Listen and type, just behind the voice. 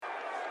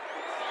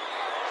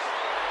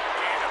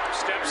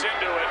Steps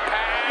into it.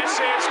 Pass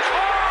is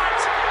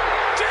caught.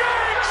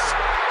 Diggs!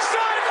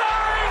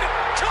 Sideline!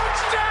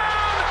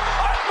 Touchdown!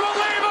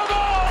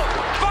 Unbelievable!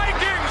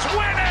 Vikings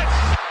win it!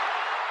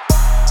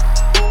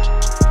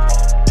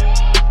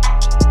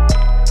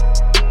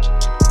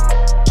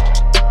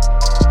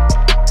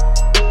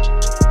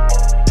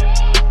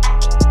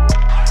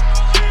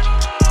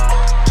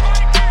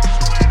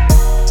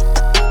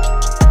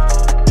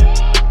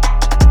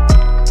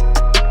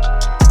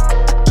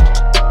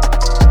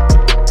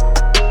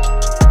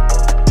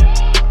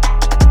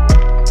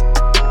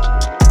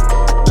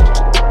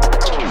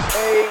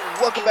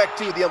 Back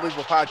to the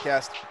Unbelievable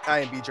Podcast. I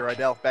am BJ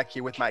Rydell, back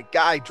here with my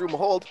guy Drew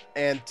Mahold,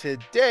 and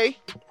today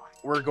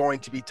we're going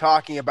to be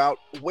talking about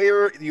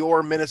where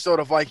your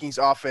Minnesota Vikings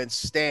offense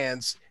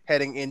stands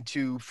heading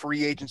into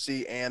free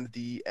agency and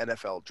the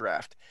NFL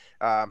draft.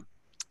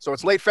 So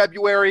it's late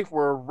February.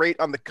 We're right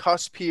on the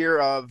cusp here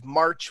of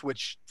March,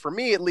 which for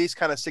me at least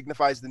kind of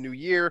signifies the new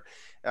year.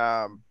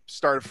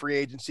 Start of free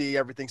agency,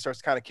 everything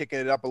starts kind of kicking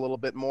it up a little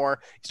bit more.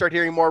 You start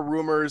hearing more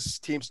rumors,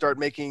 teams start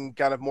making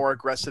kind of more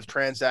aggressive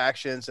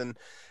transactions, and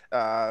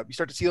you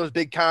start to see those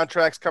big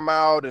contracts come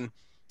out, and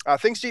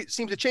things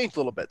seem to change a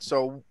little bit.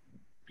 So,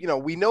 you know,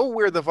 we know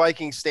where the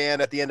Vikings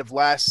stand at the end of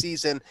last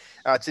season.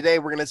 Today,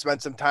 we're going to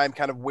spend some time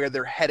kind of where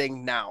they're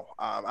heading now.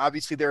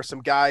 Obviously, there are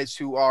some guys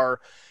who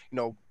are, you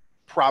know,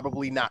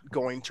 probably not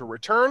going to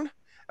return.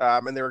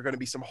 And there are going to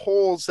be some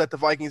holes that the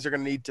Vikings are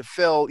going to need to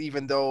fill,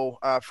 even though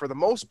for the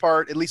most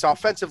part, at least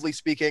offensively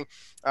speaking,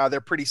 they're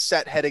pretty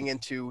set heading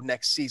into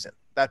next season.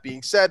 That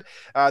being said,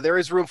 there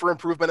is room for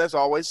improvement as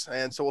always.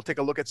 And so we'll take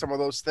a look at some of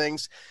those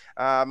things.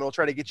 And we'll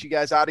try to get you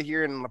guys out of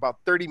here in about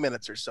 30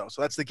 minutes or so.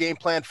 So that's the game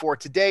plan for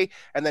today.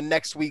 And then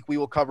next week we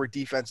will cover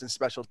defense and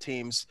special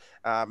teams.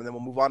 And then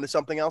we'll move on to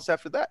something else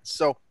after that.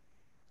 So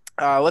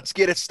let's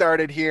get it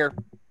started here.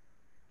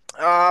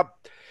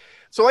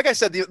 So like I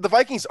said, the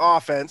Vikings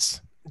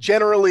offense,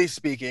 generally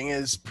speaking,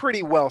 is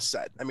pretty well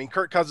set. I mean,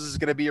 Kirk Cousins is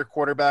going to be your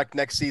quarterback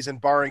next season,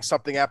 barring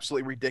something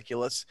absolutely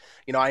ridiculous.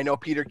 You know, I know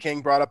Peter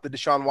King brought up the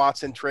Deshaun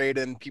Watson trade,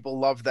 and people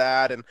love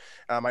that. And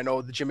I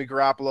know the Jimmy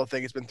Garoppolo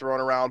thing has been thrown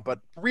around. But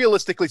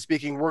realistically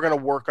speaking, we're going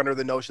to work under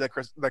the notion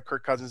that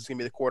Kirk Cousins is going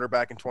to be the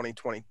quarterback in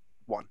 2021.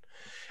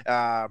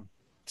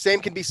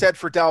 Same can be said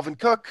for Dalvin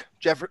Cook,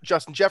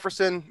 Justin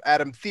Jefferson,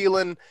 Adam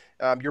Thielen,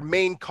 your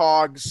main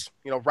cogs.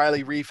 You know,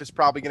 Riley Reif is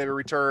probably going to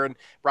return.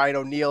 Brian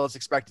O'Neill is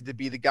expected to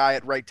be the guy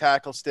at right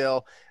tackle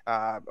still.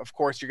 Of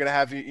course, you're going to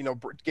have, you know,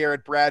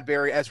 Garrett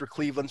Bradbury. Ezra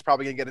Cleveland's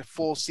probably going to get a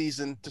full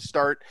season to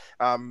start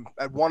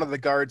at one of the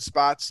guard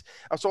spots.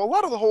 So a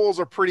lot of the holes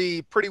are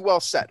pretty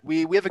well set.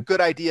 We have a good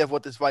idea of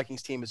what this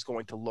Vikings team is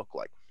going to look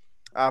like.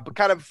 But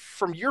kind of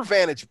from your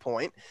vantage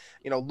point,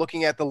 you know,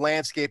 looking at the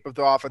landscape of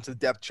the offensive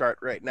depth chart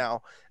right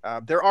now,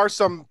 there are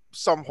some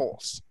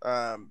holes.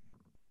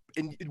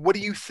 And what do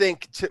you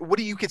think? What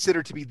do you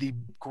consider to be the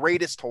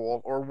greatest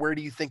hole, or where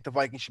do you think the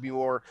Vikings should be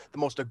the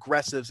most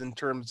aggressive in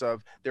terms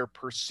of their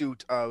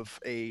pursuit of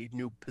a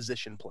new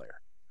position player?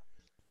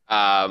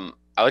 I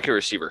like a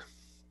receiver.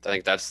 I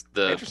think that's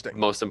the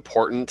most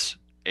important,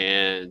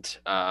 and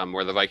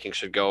where the Vikings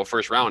should go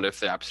first round if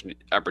the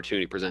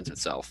opportunity presents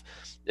itself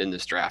in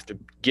this draft.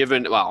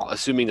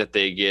 Assuming that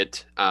they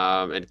get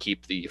and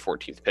keep the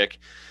 14th pick,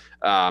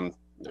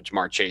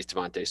 Ja'Marr Chase,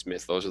 Devontae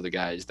Smith, those are the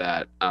guys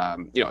that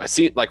you know. I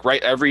see like I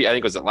think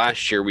it was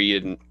last year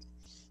we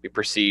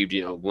perceived,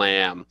 you know,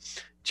 Lamb,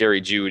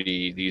 Jerry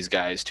Jeudy, these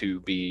guys to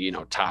be, you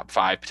know, top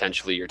 5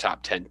 potentially or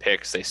top 10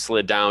 picks. They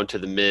slid down to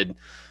the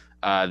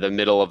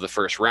middle of the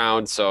first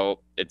round.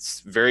 So it's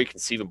very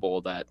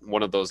conceivable that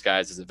one of those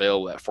guys is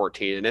available at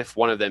 14. And if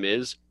one of them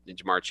is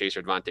Ja'Marr Chase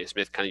or Devontae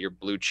Smith, kind of your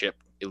blue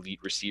chip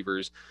elite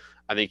receivers,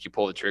 I think you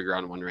pull the trigger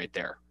on one right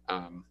there,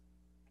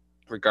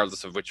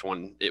 regardless of which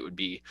one it would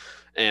be.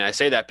 And I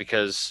say that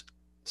because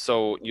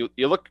so you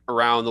look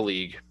around the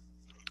league,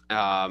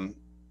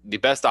 the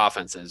best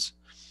offenses,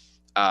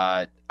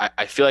 I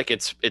feel like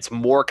it's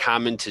more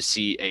common to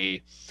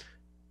see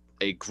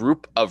a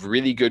group of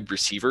really good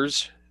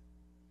receivers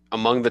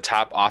among the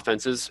top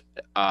offenses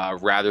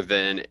rather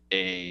than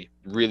a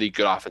really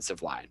good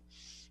offensive line.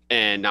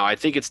 And now I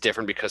think it's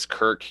different because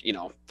Kirk, you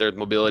know, their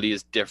mobility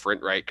is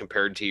different, right,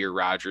 compared to your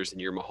Rodgers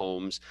and your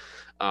Mahomes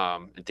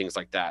and things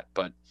like that.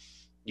 But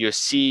you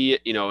see,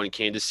 you know, in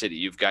Kansas City,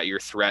 you've got your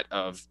threat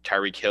of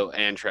Tyreek Hill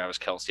and Travis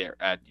Kelce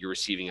at your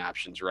receiving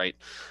options, right?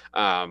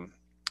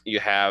 You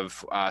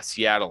have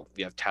Seattle,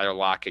 you have Tyler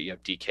Lockett, you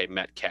have DK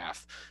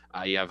Metcalf.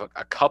 You have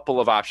a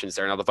couple of options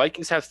there. Now, the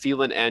Vikings have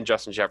Thielen and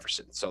Justin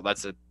Jefferson. So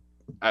that's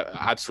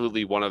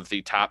absolutely one of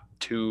the top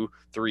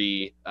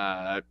 2-3,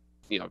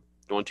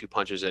 1-2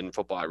 punches in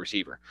football at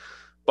receiver.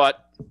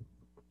 But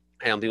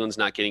Adam Thielen's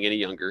not getting any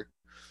younger.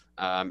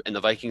 And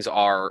the Vikings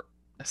are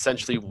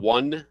essentially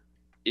one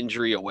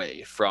injury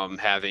away from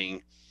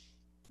having,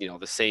 you know,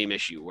 the same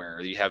issue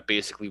where you have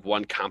basically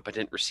one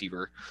competent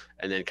receiver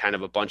and then kind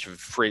of a bunch of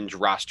fringe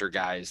roster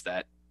guys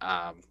that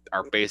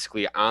are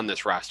basically on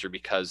this roster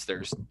because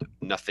there's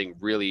nothing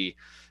really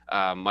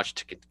much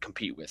to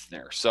compete with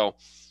there. So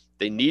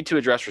they need to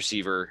address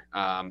receiver.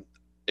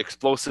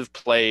 explosive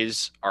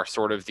plays are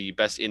sort of the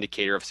best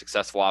indicator of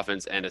successful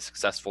offense and a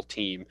successful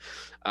team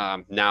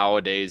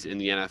nowadays in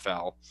the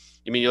NFL.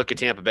 I mean, you look at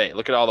Tampa Bay,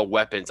 look at all the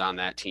weapons on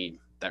that team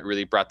that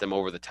really brought them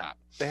over the top.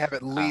 They have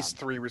at least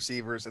 3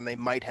 receivers, and they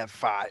might have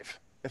 5.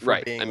 If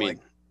right. We're being I mean,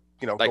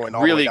 going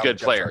all really the way good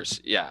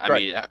players. Yeah. I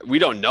mean, we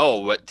don't know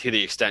what, to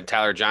the extent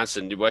Tyler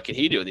Johnson, what can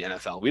he do in the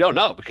NFL? We don't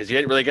know because he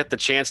didn't really get the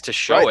chance to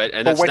show it.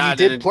 And but when he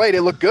did play,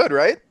 it looked good,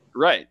 right?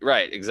 Right.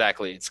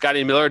 Exactly.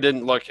 Scotty Miller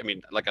didn't look,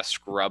 like a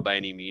scrub by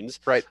any means.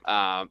 Right.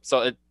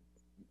 So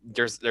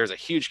there's a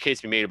huge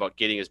case to be made about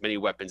getting as many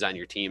weapons on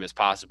your team as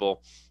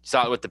possible. You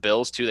saw it with the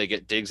Bills too. They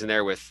get Diggs in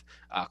there with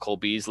Cole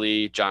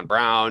Beasley, John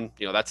Brown.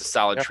 That's a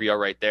solid trio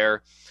right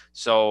there.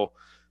 So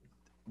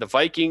the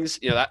Vikings,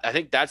 I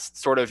think that's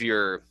sort of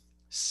your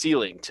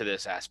ceiling to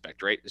this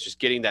aspect, right? It's just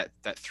getting that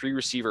 3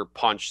 receiver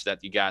punch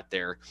that you got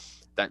there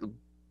that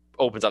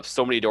opens up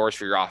so many doors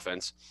for your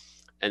offense.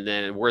 And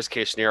then in worst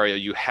case scenario,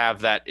 you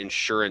have that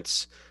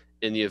insurance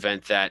in the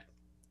event that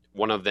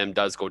one of them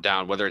does go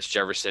down, whether it's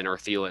Jefferson or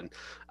Thielen.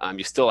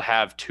 You still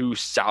have 2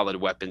 solid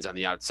weapons on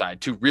the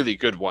outside, 2 really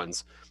good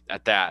ones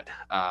at that,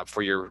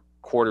 for your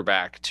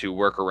quarterback to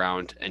work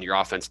around and your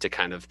offense to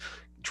kind of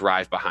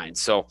drive behind.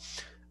 So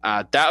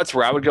that's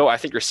where I would go. I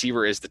think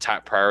receiver is the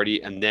top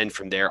priority. And then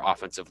from there,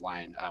 offensive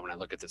line, when I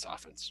look at this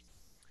offense.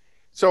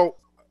 So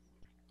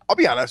I'll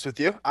be honest with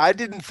you. I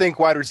didn't think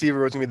wide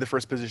receiver was going to be the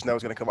first position that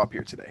was going to come up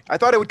here today. I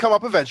thought it would come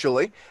up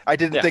eventually. I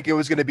didn't think it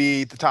was going to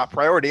be the top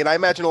priority. And I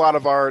imagine a lot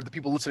of the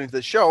people listening to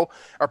this show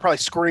are probably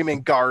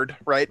screaming guard,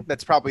 right?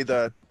 That's probably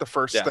the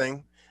first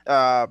thing.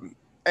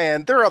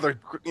 And there are other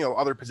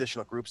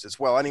positional groups as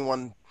well.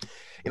 Anyone,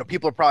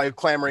 people are probably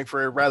clamoring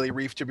for Riley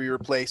Reif to be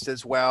replaced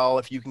as well.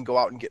 If you can go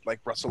out and get like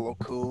Russell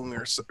Okung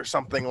or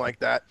something like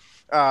that.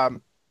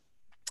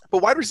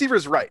 But wide receiver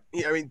is right.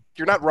 I mean,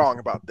 you're not wrong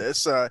about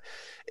this.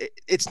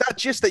 It's not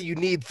just that you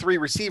need 3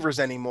 receivers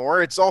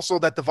anymore. It's also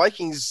that the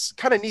Vikings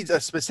kind of needs a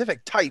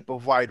specific type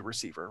of wide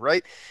receiver,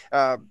 right?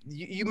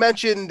 You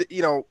mentioned,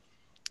 you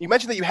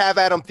mentioned that you have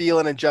Adam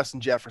Thielen and Justin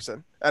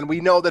Jefferson, and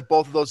we know that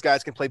both of those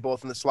guys can play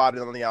both in the slot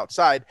and on the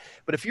outside.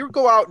 But if you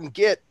go out and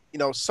get,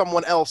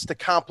 someone else to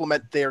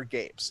complement their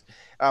games,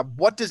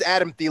 what does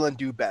Adam Thielen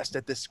do best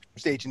at this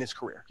stage in his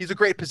career? He's a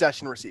great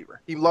possession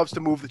receiver. He loves to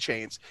move the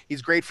chains.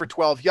 He's great for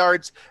 12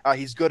 yards.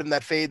 He's good in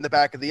that fade in the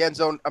back of the end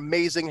zone.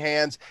 Amazing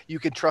hands. You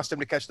can trust him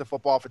to catch the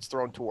football if it's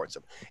thrown towards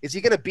him. Is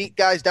he going to beat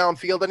guys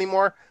downfield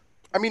anymore?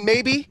 I mean,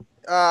 maybe.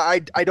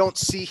 I don't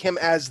see him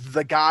as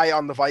the guy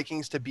on the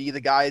Vikings to be the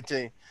guy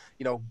to,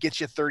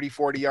 get you 30,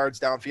 40 yards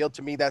downfield.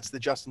 To me, that's the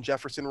Justin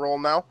Jefferson role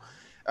now.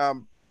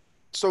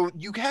 So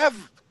you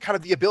have kind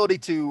of the ability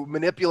to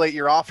manipulate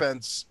your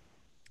offense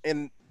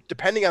and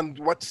depending on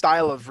what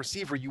style of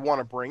receiver you want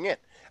to bring in.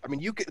 I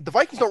mean, the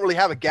Vikings don't really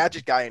have a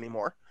gadget guy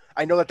anymore.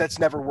 I know that that's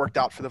never worked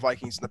out for the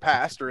Vikings in the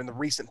past, or in the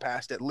recent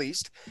past at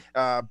least.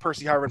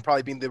 Percy Harvin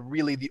probably being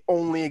the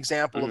only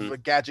example of a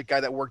gadget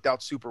guy that worked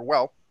out super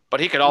well. But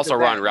he could also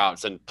run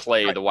routes and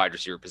play the wide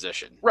receiver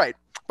position. Right.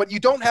 But you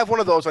don't have one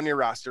of those on your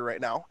roster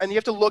right now. And you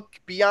have to look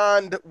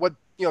beyond what,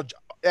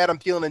 Adam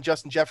Thielen and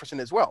Justin Jefferson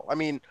as well. I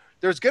mean,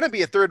 there's going to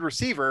be a third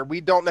receiver.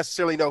 We don't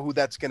necessarily know who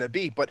that's going to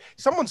be, but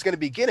someone's going to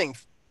be getting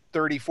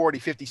 30, 40,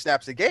 50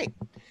 snaps a game.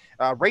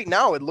 Right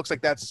now, it looks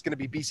like that's going to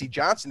be BC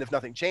Johnson if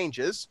nothing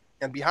changes.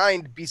 And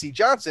behind BC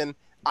Johnson,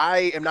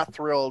 I am not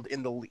thrilled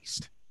in the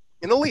least.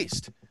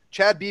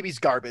 Chad Beebe's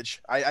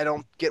garbage. I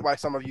don't get why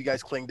some of you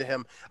guys cling to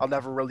him. I'll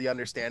never really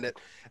understand it.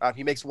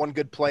 He makes one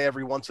good play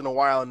every once in a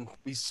while, and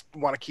we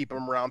want to keep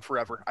him around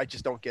forever. I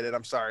just don't get it.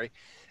 I'm sorry.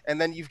 And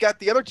then you've got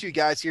the other 2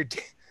 guys here,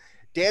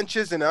 Dan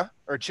Chisena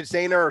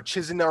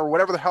or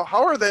whatever the hell,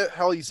 however the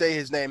hell you say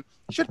his name.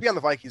 He shouldn't be on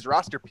the Vikings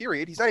roster,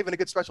 period. He's not even a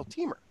good special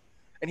teamer.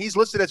 And he's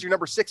listed as your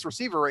number 6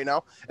 receiver right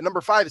now. And number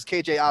 5 is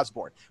KJ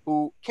Osborne,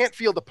 who can't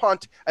field a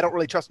punt. I don't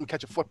really trust him to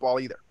catch a football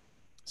either.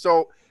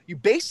 So you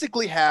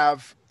basically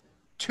have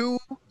 2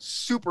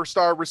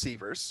 superstar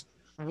receivers,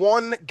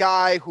 1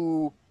 guy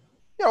who,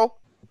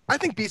 I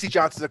think BC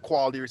Johnson's a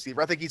quality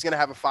receiver. I think he's going to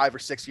have a 5 or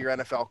 6 year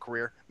NFL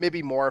career,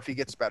 maybe more if he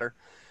gets better.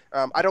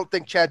 I don't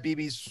think Chad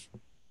Beebe's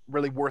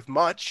really worth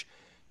much.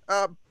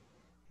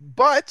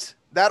 But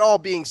that all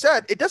being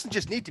said, it doesn't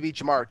just need to be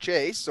Jamar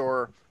Chase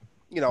or,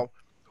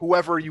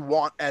 whoever you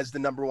want as the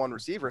number 1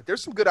 receiver.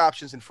 There's some good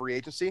options in free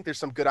agency. There's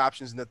some good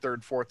options in the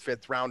 3rd, 4th,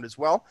 5th round as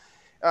well.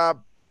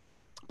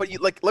 But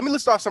let me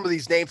list off some of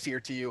these names here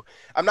to you.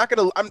 I'm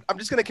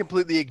just going to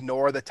completely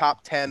ignore the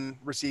top 10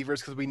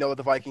 receivers because we know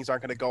the Vikings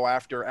aren't going to go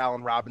after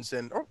Allen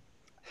Robinson. Or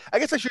I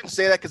guess I shouldn't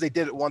say that because they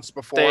did it once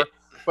before.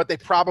 But they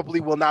probably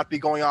will not be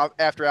going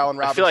after Allen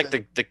Robinson. I feel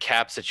like the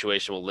cap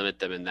situation will limit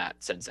them in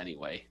that sense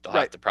anyway. They'll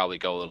have to probably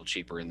go a little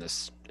cheaper in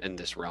this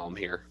realm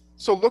here.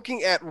 So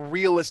looking at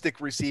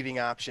realistic receiving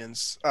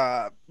options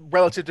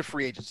relative to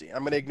free agency, I'm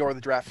going to ignore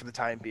the draft for the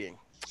time being.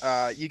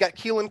 You got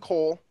Keelan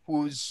Cole,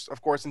 who's,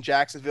 of course, in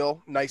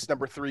Jacksonville. Nice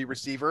number 3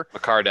 receiver.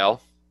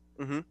 McCardell.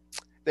 Mm-hmm.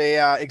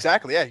 They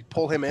exactly, yeah.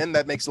 Pull him in.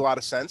 That makes a lot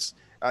of sense.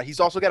 He's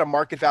also got a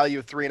market value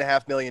of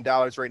 $3.5 million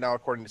right now,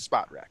 according to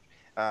SpotRack.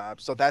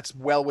 So that's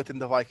well within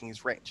the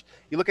Vikings' range.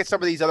 You look at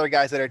some of these other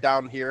guys that are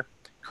down here.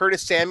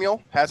 Curtis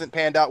Samuel hasn't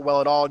panned out well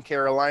at all in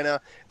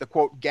Carolina. The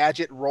quote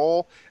gadget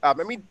role.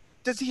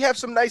 Does he have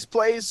some nice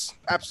plays?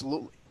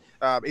 Absolutely.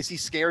 Is he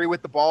scary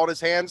with the ball in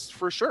his hands?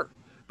 For sure.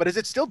 But is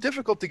it still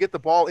difficult to get the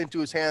ball into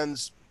his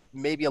hands?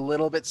 Maybe a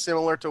little bit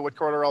similar to what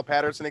Cordarrelle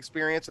Patterson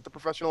experienced at the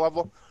professional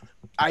level?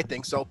 I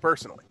think so,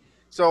 personally.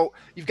 So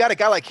you've got a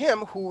guy like him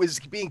who is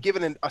being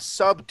given a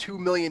sub $2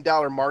 million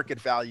market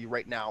value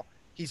right now.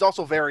 He's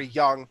also very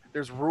young.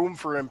 There's room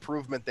for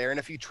improvement there. And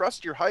if you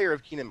trust your hire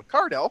of Keenan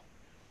McCardell,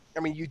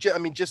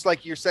 just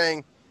like you're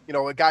saying,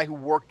 a guy who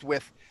worked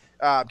with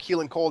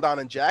Keelan Cole down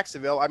in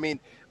Jacksonville.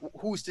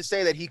 Who's to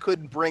say that he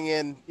couldn't bring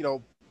in,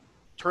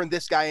 turn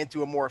this guy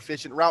into a more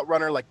efficient route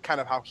runner, like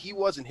kind of how he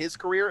was in his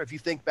career? If you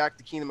think back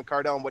to Keenan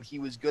McCardell and what he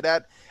was good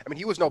at,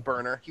 he was no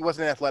burner. He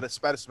wasn't an athletic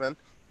specimen.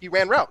 He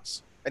ran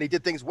routes and he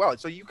did things well.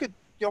 So you could,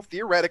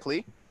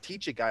 theoretically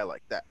teach a guy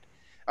like that.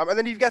 And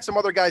then you've got some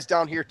other guys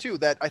down here too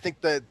that I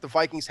think the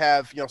Vikings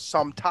have,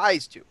 some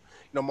ties to.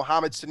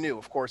 Mohamed Sanu,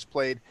 of course,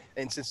 played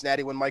in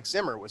Cincinnati when Mike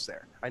Zimmer was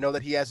there. I know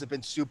that he hasn't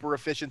been super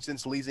efficient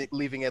since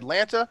leaving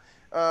Atlanta.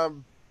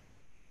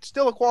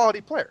 Still a quality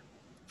player.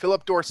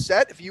 Philip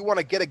Dorsett, if you want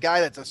to get a guy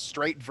that's a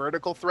straight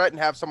vertical threat and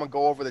have someone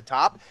go over the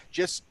top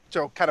just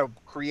to kind of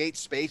create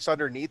space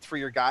underneath for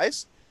your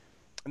guys,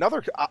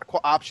 another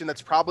option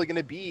that's probably going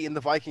to be in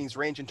the Vikings'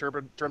 range in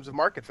terms of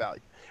market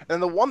value.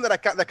 And the one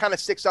that kind of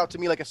sticks out to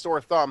me like a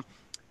sore thumb,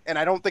 and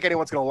I don't think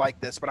anyone's going to like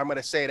this, but I'm going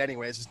to say it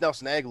anyways, is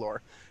Nelson Agholor,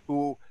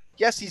 who,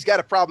 yes, he's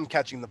got a problem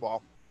catching the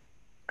ball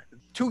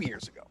 2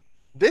 years ago.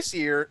 This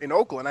year in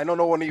Oakland, I know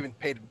no one even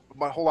paid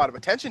a whole lot of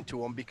attention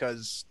to him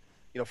because,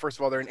 first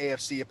of all, they're an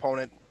AFC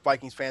opponent.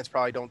 Vikings fans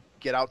probably don't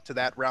get out to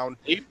that round.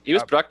 He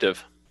was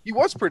productive. He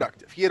was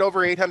productive. He had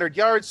over 800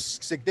 yards,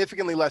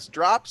 significantly less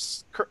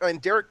drops.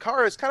 And Derek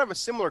Carr is kind of a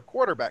similar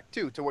quarterback,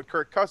 too, to what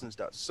Kirk Cousins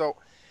does. So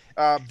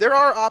there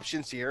are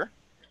options here.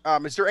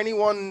 Is there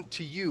anyone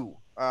to you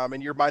in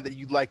your mind that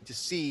you'd like to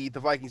see the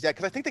Vikings add?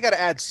 Because I think they got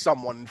to add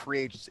someone in free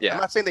agency. Yeah. I'm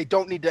not saying they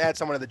don't need to add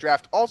someone in the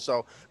draft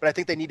also, but I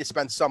think they need to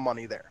spend some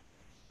money there.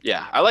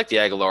 Yeah, I like the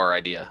Agholor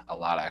idea a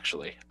lot,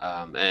 actually.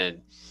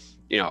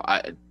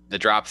 The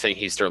drop thing,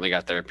 he's certainly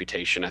got the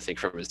reputation, I think,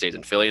 from his days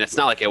in Philly. And it's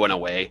not like it went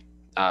away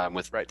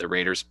with the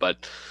Raiders,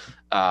 but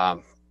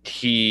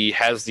he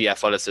has the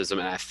athleticism,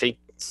 and I think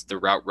the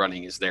route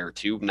running is there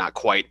too. Not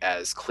quite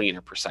as clean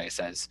or precise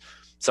as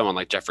someone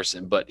like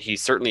Jefferson, but he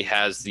certainly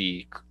has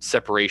the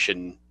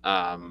separation,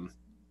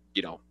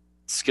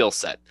 skill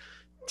set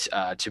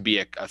to be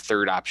a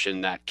third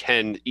option that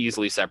can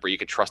easily separate. You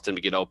can trust him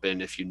to get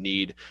open if you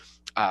need,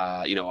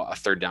 a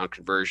third down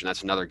conversion.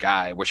 That's another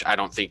guy, which I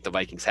don't think the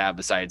Vikings have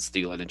besides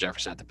Thielen and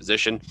Jefferson at the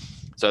position.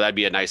 So that'd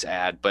be a nice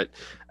add. But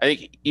I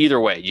think either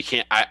way, you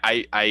can't.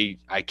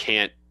 I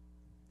can't.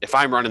 If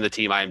I'm running the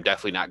team, I am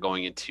definitely not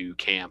going into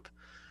camp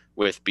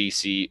with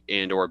BC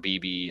and or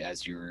BB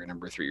as your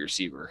number 3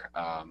 receiver,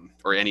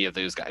 or any of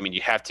those guys.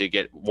 You have to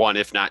get one,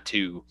 if not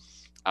two,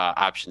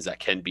 options that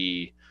can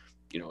be,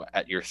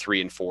 at your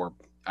 3 and 4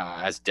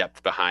 as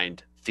depth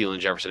behind Thielen,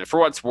 Jefferson. And for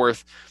what it's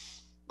worth,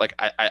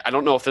 I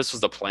don't know if this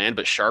was the plan,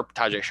 but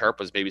Tajay Sharp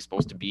was maybe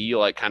supposed to be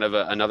like kind of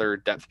another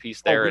depth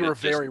piece there. We were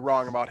very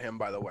wrong about him,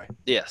 by the way.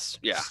 Yes,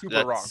 yeah,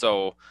 super wrong.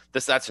 So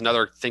that's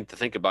another thing to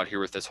think about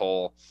here with this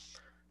whole,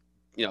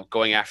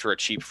 going after a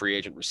cheap free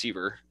agent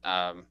receiver.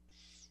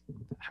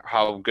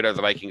 How good are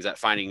the Vikings at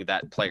finding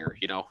that player?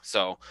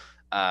 So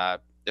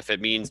if it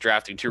means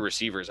drafting 2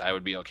 receivers, I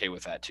would be okay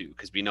with that too,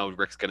 because we know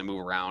Rick's going to move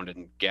around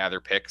and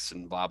gather picks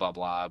and blah blah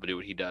blah, but do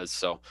what he does.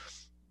 So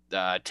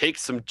take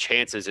some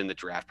chances in the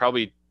draft.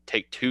 Probably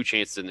take 2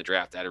 chances in the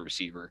draft at a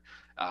receiver.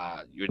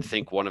 You would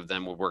think one of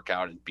them would work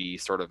out and be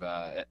sort of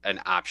an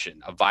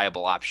option, a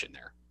viable option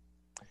there.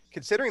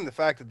 Considering the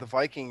fact that the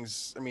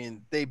Vikings,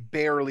 they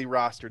barely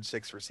rostered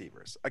 6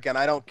 receivers. Again,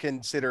 I don't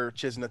consider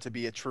Chisna to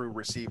be a true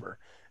receiver.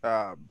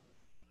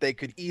 They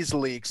could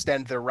easily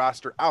extend their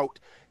roster out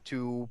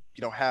to,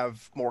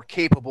 have more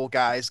capable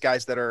guys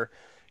that are,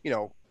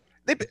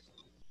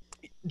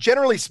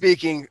 generally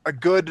speaking, a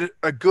good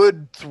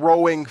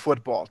throwing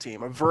football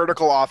team, a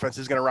vertical offense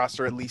is going to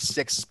roster at least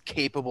 6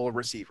 capable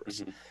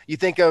receivers. Mm-hmm. You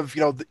think of,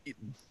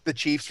 the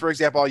Chiefs, for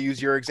example. I'll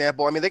use your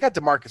example. They got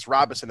Demarcus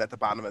Robinson at the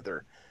bottom of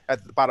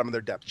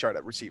their depth chart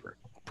at receiver.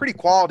 Pretty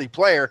quality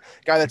player,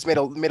 guy that's made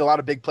a lot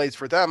of big plays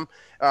for them.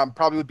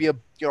 Probably would be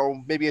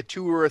maybe a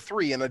 2 or a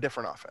 3 in a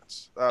different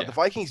offense. The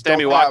Vikings.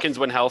 Sammy Watkins,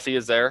 when healthy,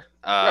 is there.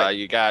 Right.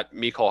 You got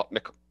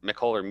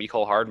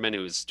Mecole Hardman,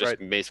 who's just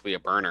basically a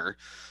burner.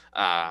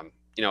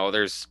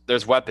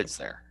 There's weapons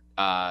there,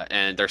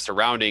 and they're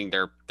surrounding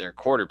their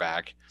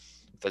quarterback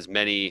with as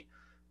many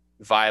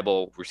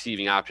viable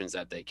receiving options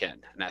that they can.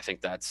 And I think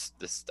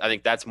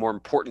that's more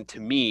important to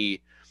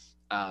me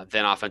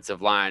than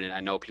offensive line. And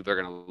I know people are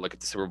going to look at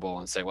the Super Bowl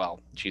and say, well,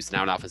 Chiefs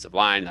now an offensive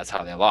line. That's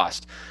how they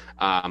lost.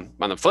 On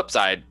the flip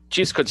side,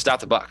 Chiefs could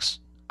stop the Bucs.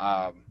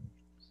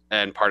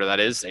 And part of that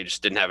is they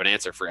just didn't have an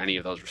answer for any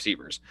of those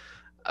receivers.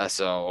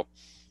 So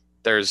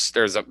there's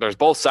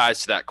both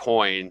sides to that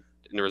coin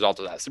in the result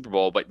of that Super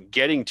Bowl, but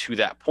getting to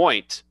that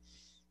point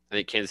I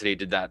think Kansas City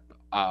did that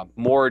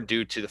more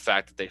due to the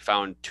fact that they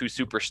found two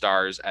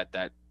superstars at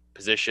that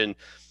position,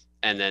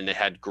 and then they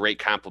had great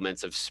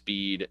complements of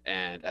speed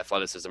and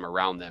athleticism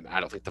around them. I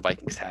don't think the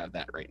Vikings have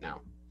that right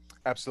now.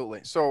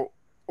 Absolutely. So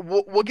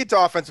we'll get to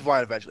offensive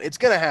line eventually. It's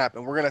going to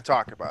happen. We're going to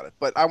talk about it.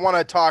 But I want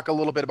to talk a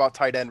little bit about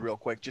tight end real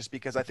quick, just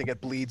because I think it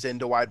bleeds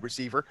into wide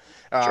receiver.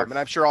 Sure. And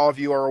I'm sure all of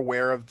you are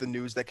aware of the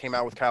news that came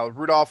out with Kyle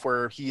Rudolph,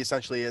 where he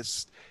essentially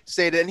has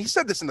stated, and he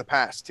said this in the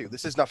past too,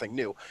 this is nothing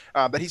new,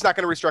 that he's not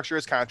going to restructure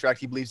his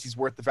contract. He believes he's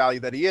worth the value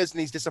that he is,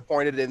 and he's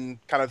disappointed in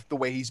kind of the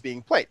way he's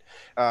being played.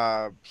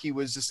 He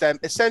was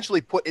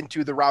essentially put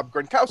into the Rob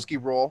Gronkowski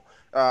role,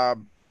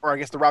 or I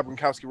guess the Rob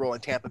Gronkowski role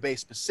in Tampa Bay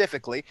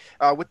specifically,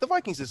 with the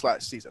Vikings this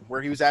last season,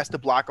 where he was asked to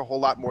block a whole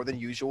lot more than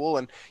usual.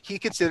 And he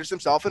considers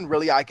himself, and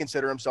really I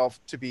consider himself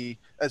to be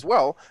as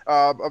well,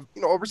 a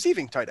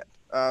receiving tight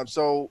end.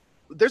 So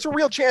there's a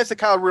real chance that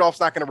Kyle Rudolph's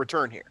not going to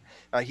return here.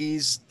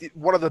 He's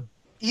one of the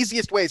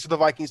easiest ways for the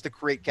Vikings to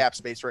create cap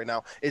space right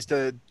now is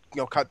to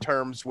cut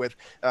terms with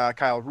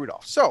Kyle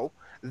Rudolph. So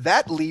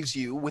that leaves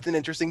you with an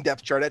interesting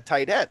depth chart at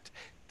tight end.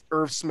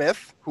 Irv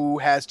Smith, who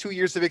has 2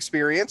 years of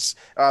experience.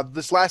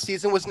 This last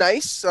season was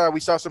nice. We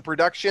saw some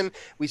production.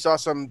 We saw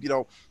some,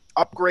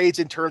 upgrades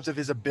in terms of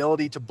his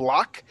ability to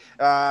block.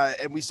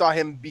 And we saw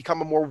him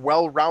become a more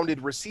well-rounded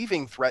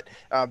receiving threat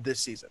this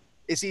season.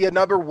 Is he a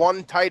number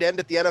one tight end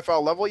at the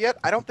NFL level yet?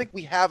 I don't think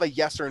we have a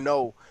yes or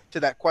no to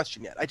that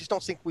question yet. I just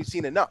don't think we've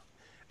seen enough.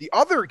 The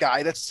other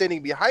guy that's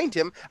sitting behind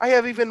him, I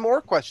have even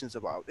more questions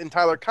about, in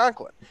Tyler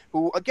Conklin,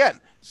 who, again,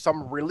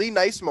 some really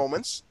nice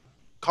moments,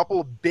 couple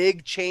of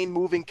big chain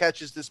moving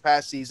catches this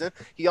past season.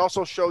 He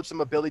also showed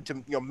some ability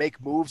to make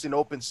moves in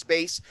open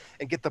space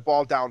and get the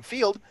ball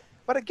downfield.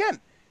 But again,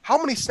 how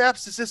many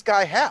snaps does this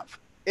guy have?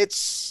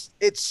 It's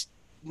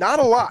not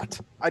a lot.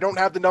 I don't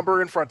have the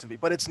number in front of me,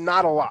 but it's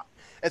not a lot.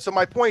 And so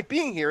my point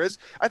being here is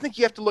I think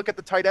you have to look at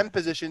the tight end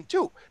position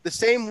too, the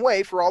same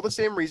way, for all the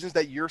same reasons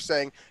that you're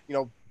saying,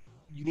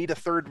 you need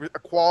a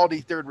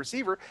quality third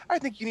receiver. I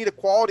think you need a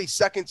quality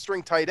second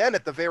string tight end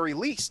at the very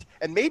least,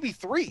 and maybe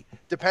three,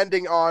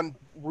 depending on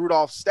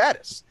Rudolph's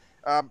status.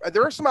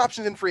 There are some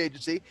options in free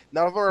agency.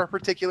 None of them are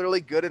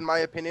particularly good, in my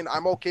opinion.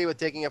 I'm okay with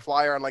taking a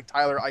flyer on like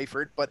Tyler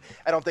Eifert, but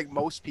I don't think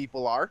most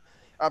people are.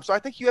 So I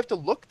think you have to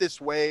look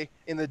this way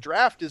in the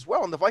draft as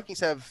well. And the Vikings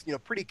have,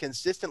 pretty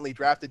consistently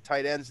drafted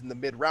tight ends in the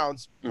mid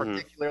rounds,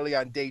 particularly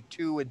on day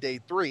 2 and day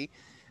 3.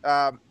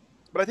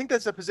 But I think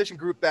that's a position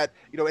group that,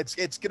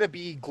 it's going to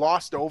be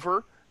glossed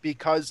over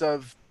because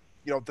of,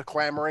 the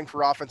clamoring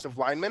for offensive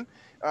linemen.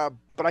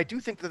 But I do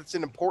think that it's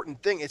an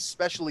important thing,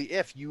 especially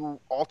if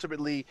you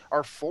ultimately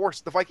are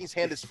forced, the Vikings'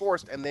 hand is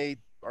forced, and they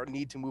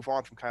need to move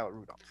on from Kyle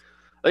Rudolph.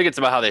 I think it's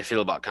about how they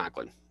feel about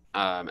Conklin.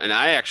 And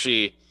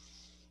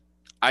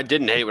I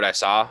didn't hate what I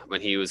saw when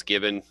he was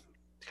given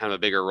kind of a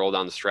bigger role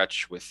down the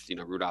stretch with,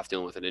 Rudolph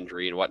dealing with an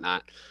injury and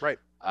whatnot. Right.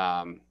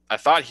 I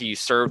thought he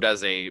served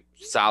as a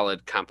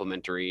solid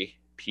complementary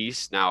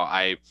piece. Now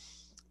I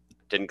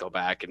didn't go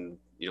back and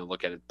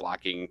look at it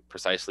blocking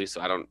precisely,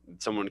 so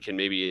someone can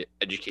maybe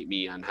educate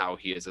me on how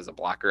he is as a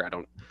blocker. I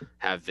don't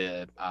have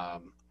I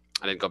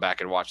didn't go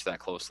back and watch that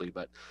closely,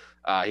 but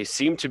he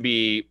seemed to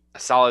be a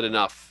solid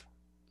enough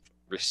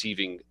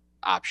receiving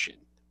option,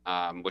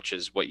 which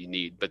is what you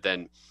need. But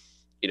then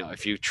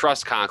if you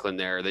trust Conklin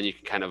there, then you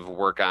can kind of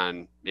work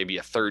on maybe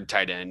a third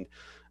tight end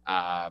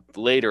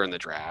later in the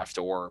draft,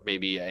 or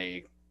maybe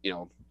a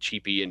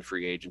cheapie in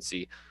free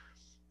agency.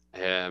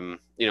 And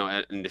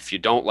if you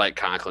don't like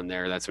Conklin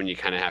there, that's when you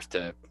kind of have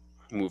to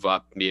move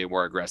up, be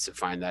more aggressive,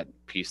 find that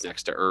piece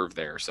next to Irv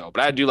there. So,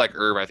 but I do like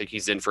Irv. I think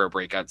he's in for a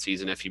breakout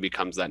season if he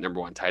becomes that number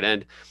one tight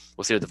end.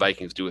 We'll see what the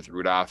Vikings do with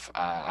Rudolph.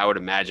 I would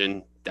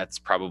imagine that's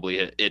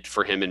probably it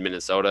for him in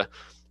Minnesota,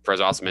 for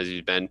as awesome as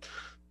he's been.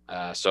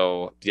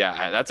 So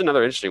yeah, that's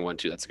another interesting one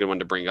too. That's a good one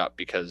to bring up,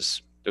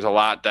 because there's a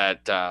lot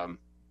that,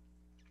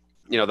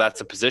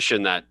 that's a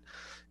position that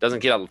doesn't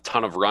get a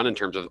ton of run in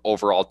terms of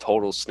overall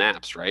total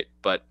snaps. Right.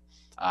 But,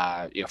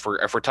 if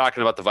we're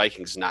talking about the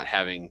Vikings not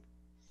having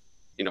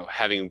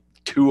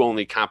two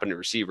only competent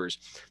receivers,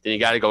 then you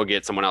got to go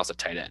get someone else at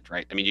tight end.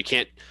 Right. I mean, you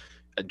can't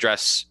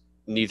address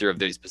neither of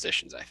these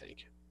positions, I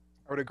think.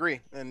 I would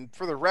agree. And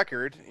for the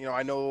record,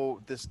 I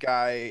know this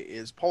guy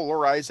is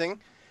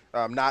polarizing.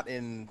 Not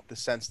in the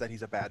sense that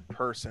he's a bad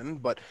person,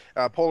 but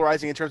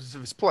polarizing in terms of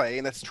his play,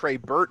 and that's Trey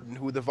Burton,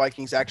 who the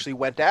Vikings actually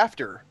went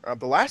after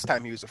the last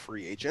time he was a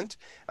free agent.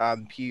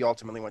 He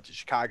ultimately went to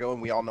Chicago,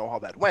 and we all know how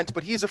that went,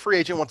 but he's a free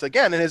agent once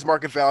again, and his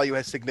market value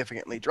has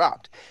significantly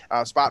dropped.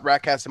 Spot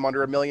Rack has him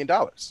under $1 million.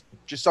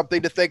 Just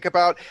something to think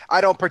about.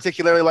 I don't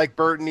particularly like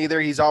Burton either.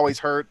 He's always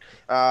hurt,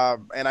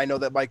 and I know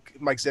that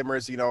Mike Zimmer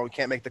is,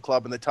 can't make the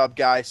club in the tub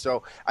guy,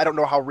 so I don't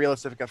know how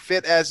realistic a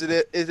fit as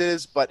it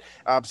is, but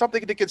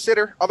something to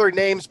consider. other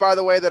names, by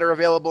the way, that are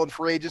available in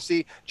free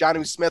agency.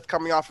 Jonnu Smith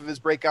coming off of his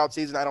breakout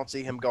season. I don't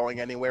see him going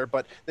anywhere,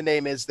 but the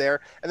name is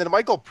there. And then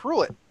Michael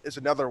Pruitt is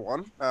another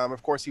one.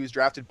 Of course, he was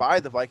drafted by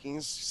the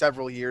Vikings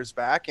several years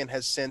back and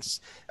has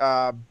since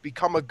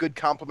become a good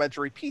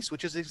complementary piece,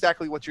 which is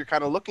exactly what you're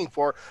kind of looking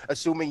for,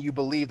 assuming you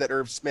believe that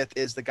Irv Smith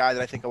is the guy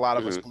that I think a lot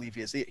of us believe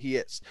he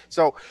is.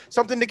 So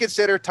something to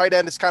consider. Tight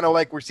end is kind of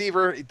like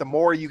receiver. The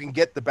more you can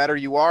get, the better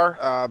you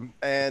are.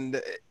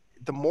 And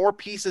the more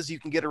pieces you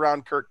can get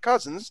around Kirk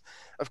Cousins,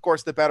 of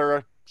course, the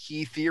better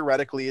he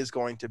theoretically is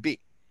going to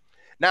be.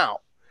 Now,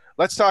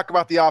 let's talk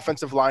about the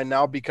offensive line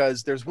now,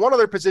 because there's one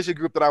other position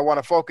group that I want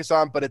to focus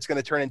on, but it's going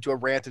to turn into a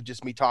rant of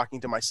just me talking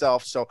to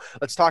myself. So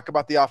let's talk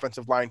about the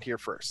offensive line here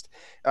first.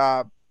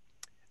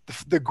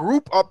 The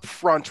group up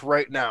front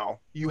right now,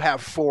 you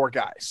have 4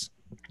 guys.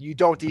 You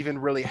don't even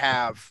really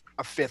have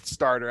a 5th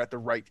starter at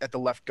the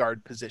left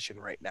guard position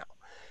right now.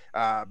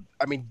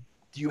 I mean,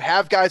 do you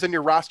have guys on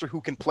your roster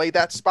who can play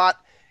that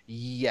spot?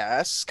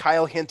 Yes.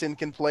 Kyle Hinton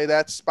can play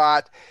that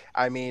spot.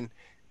 I mean,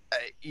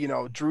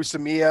 Drew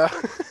Samia,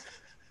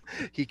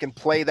 he can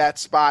play that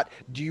spot.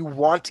 Do you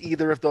want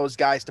either of those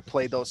guys to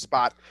play those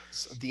spots?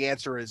 The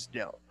answer is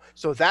no.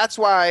 So that's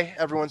why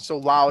everyone's so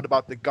loud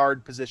about the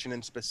guard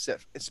position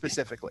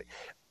specifically.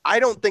 I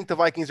don't think the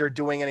Vikings are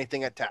doing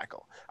anything at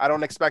tackle. I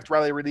don't expect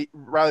Riley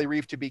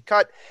Reiff to be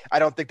cut. I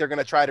don't think they're going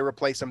to try to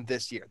replace him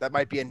this year. That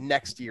might be a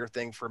next year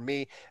thing for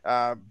me.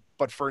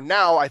 But for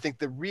now, I think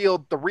the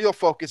real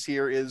focus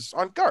here is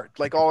on guard,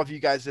 like all of you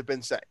guys have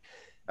been saying.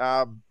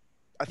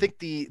 I think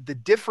the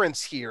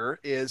difference here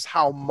is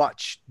how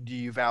much do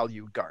you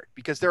value guard?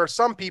 Because there are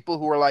some people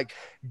who are like,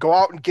 go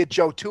out and get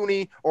Joe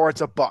Thuney or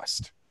it's a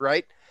bust,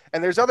 right?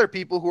 And there's other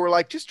people who are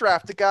like, just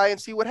draft a guy and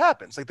see what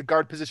happens. Like the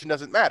guard position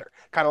doesn't matter.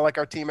 Kind of like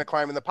our team at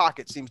Climb in the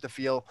Pocket seems to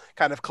feel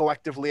kind of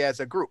collectively as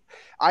a group.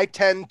 I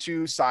tend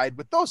to side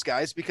with those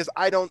guys because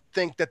I don't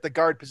think that the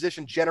guard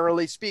position,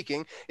 generally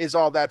speaking, is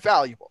all that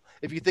valuable.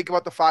 If you think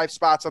about the 5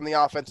 spots on the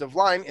offensive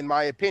line, in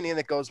my opinion,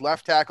 it goes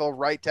left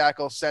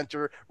tackle,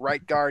 center,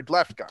 right guard,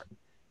 left guard.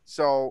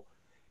 So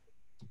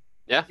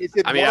yeah,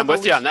 I mean, I'm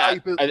with you on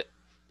that.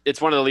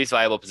 It's one of the least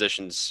valuable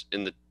positions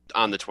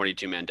on the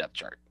 22-man depth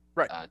chart.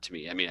 Right. To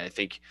me, I mean, I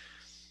think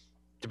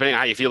depending on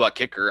how you feel about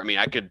kicker, I mean,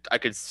 I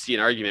could see an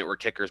argument where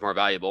kicker is more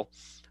valuable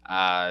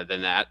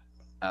than that.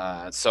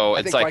 So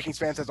I it's think like Vikings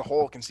fans as a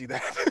whole can see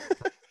that.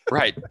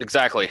 Right.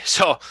 Exactly.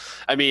 So,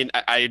 I mean,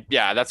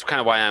 that's kind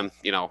of why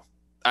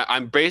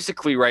I'm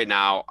basically right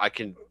now,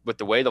 with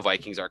the way the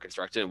Vikings are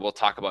constructed, and we'll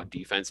talk about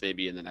defense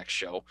maybe in the next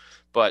show,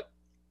 but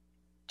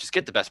just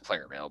get the best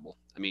player available.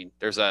 I mean,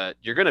 you're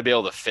going to be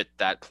able to fit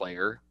that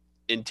player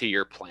into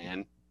your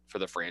plan for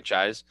the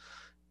franchise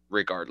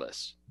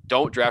regardless.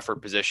 Don't draft for a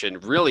position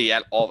really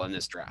at all in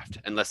this draft,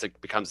 unless it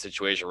becomes a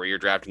situation where you're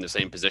drafting the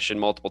same position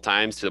multiple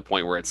times to the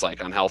point where it's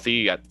like unhealthy.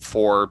 You got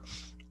 4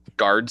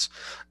 guards,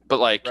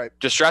 but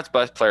just draft the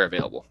best player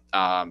available.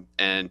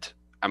 And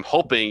I'm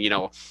hoping,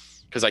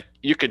 because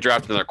you could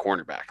draft another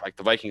cornerback, like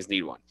the Vikings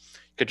need one.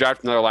 You could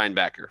draft another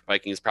linebacker.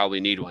 Vikings probably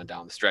need one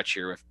down the stretch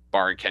here with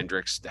Barr and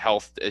Kendricks, the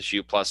health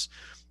issue, plus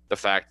the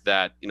fact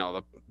that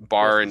the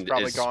Barr is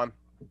probably gone.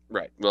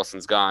 Right,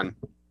 Wilson's gone.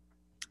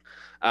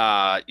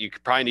 You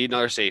could probably need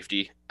another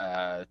safety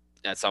at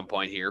some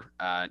point here,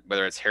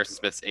 whether it's Harrison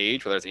Smith's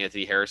age, whether it's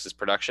Anthony Harris's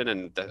production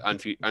and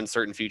the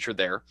uncertain future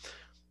there.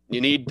 You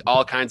need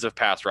all kinds of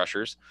pass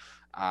rushers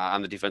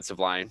on the defensive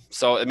line.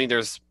 So, I mean,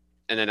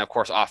 and then, of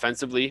course,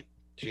 offensively,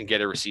 you can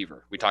get a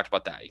receiver. We talked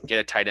about that. You can get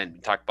a tight end.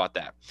 We talked about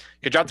that.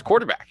 You could draft the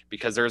quarterback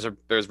because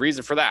there's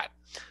reason for that.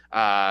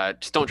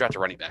 Just don't draft a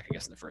running back, I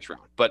guess, in the first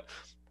round. But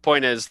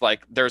point is,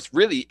 there's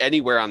really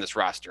anywhere on this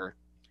roster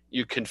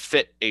you can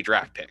fit a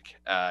draft pick,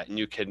 and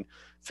you can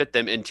fit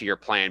them into your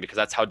plan because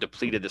that's how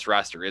depleted this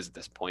roster is at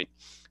this point.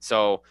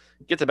 So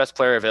get the best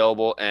player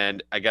available.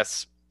 And I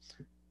guess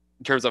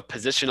in terms of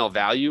positional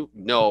value,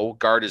 no,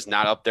 guard is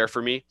not up there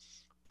for me.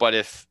 But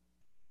if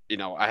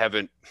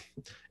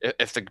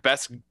the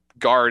best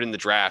guard in the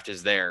draft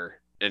is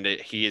there and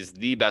he is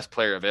the best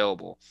player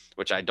available,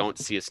 which I don't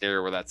see a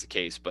scenario where that's the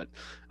case, but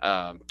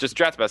just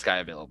draft the best guy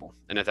available.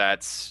 And if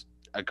that's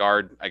a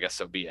guard, I guess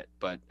so be it.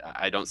 But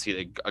I don't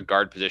see a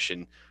guard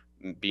position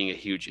being a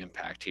huge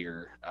impact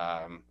here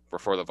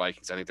for the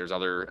Vikings. I think there's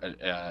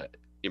other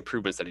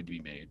improvements that need to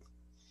be made.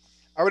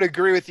 I would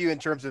agree with you in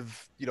terms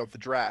of the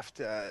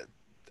draft.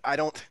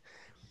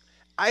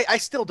 I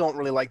still don't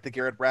really like the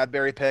Garrett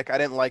Bradbury pick. I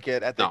didn't like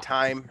it at the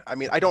time. I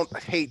mean, I don't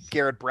hate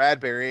Garrett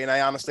Bradbury, and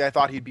I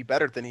thought he'd be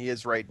better than he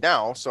is right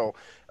now. So,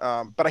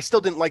 but I still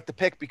didn't like the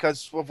pick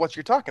because of what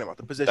you're talking about,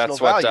 the positional value.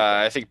 That's what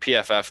I think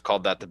PFF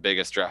called that the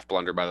biggest draft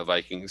blunder by the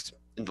Vikings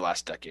in the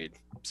last decade.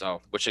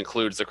 So, which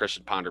includes the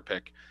Christian Ponder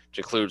pick, which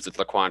includes the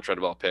Laquan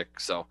Treadwell pick.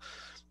 So,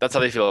 that's how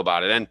they feel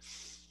about it, and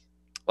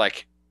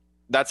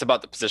that's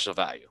about the positional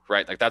value,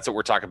 right? That's what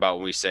we're talking about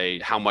when we say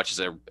how much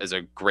is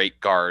a great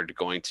guard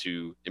going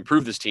to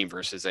improve this team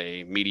versus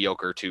a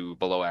mediocre to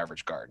below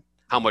average guard.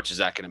 How much is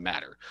that going to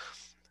matter?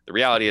 The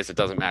reality is it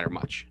doesn't matter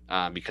much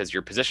because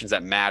your positions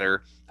that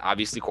matter,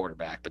 obviously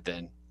quarterback, but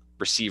then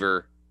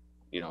receiver,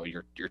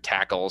 your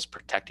tackles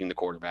protecting the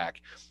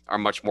quarterback are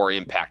much more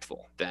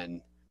impactful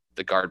than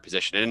the guard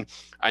position. And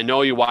I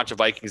know you watch a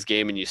Vikings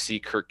game and you see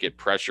Kirk get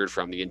pressured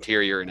from the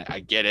interior, and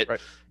I get it. Right.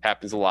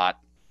 Happens a lot.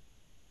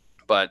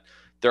 But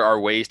there are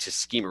ways to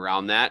scheme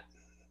around that.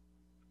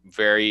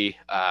 There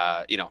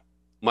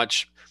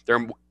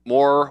are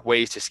more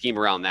ways to scheme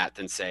around that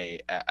than, say,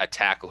 a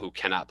tackle who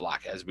cannot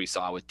block, as we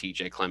saw with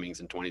TJ Clemmings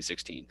in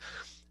 2016.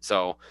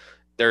 So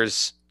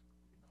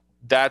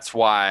that's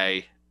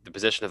why the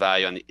position of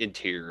value on the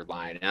interior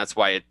line. And that's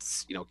why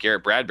it's,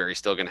 Garrett Bradbury is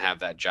still going to have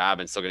that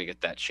job and still going to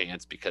get that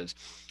chance, because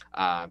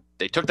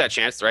they took that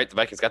chance, right? The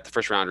Vikings got the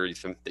first rounder.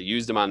 They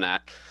used him on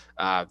that.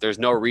 There's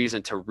no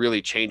reason to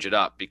really change it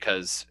up,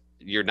 because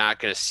you're not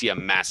going to see a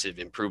massive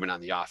improvement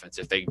on the offense.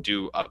 If they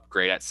do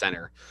upgrade at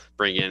center,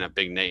 bring in a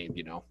big name,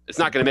 it's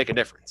not going to make a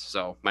difference.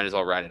 So might as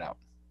well ride it out.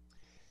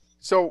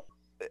 So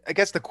I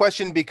guess the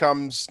question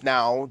becomes,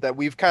 now that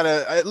we've kind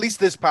of, at least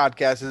this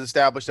podcast has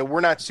established that we're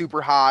not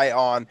super high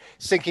on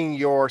sinking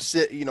your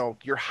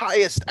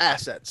highest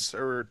assets,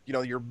 or,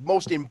 your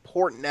most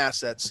important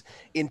assets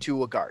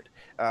into a guard.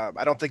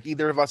 I don't think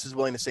either of us is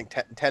willing to sink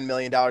 $10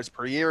 million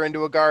per year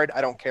into a guard.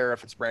 I don't care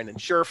if it's Brandon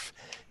Scherff,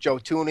 Joe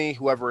Thuney,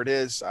 whoever it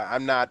is.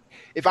 I'm not,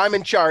 if I'm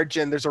in charge,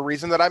 and there's a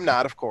reason that I'm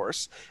not, of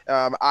course,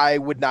 I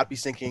would not be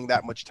sinking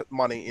that much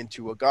money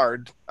into a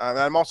guard.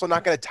 I'm also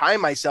not going to tie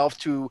myself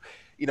to,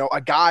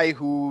 a guy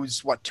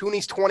who's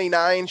Thuney's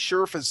 29,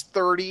 Scherff is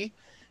 30.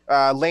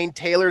 Lane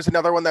Taylor's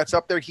another one that's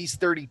up there. He's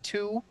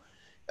 32.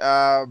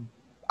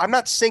 I'm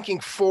not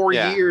sinking 4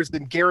 years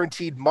in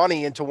guaranteed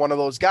money into one of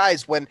those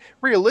guys, when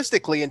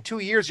realistically in 2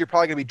 years, you're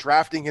probably going to be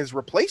drafting his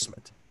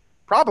replacement.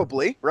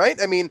 Probably,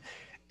 right? I mean,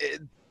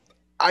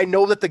 I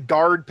know that the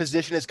guard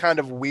position is kind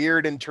of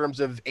weird in terms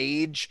of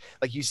age.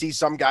 Like, you see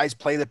some guys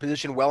play the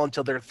position well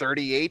until they're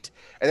 38.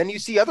 And then you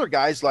see other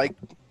guys, like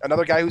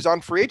another guy who's on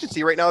free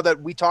agency right now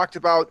that we talked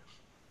about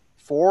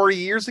 4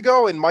 years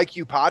ago, in Mike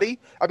Iupati.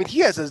 I mean, he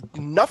has a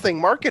nothing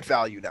market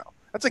value now.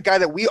 That's a guy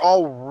that we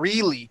all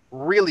really,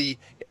 really,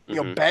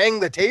 bang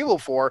the table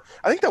for.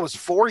 I think that was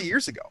 4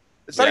 years ago.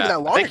 It's not even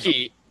that long ago. I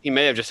think he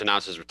may have just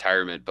announced his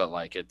retirement, but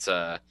it's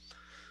but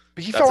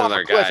he fell off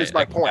a cliff, is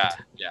my point.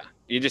 Yeah.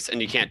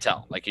 You can't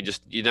tell.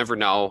 You never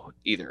know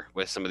either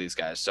with some of these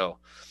guys. So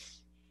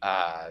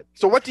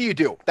what do you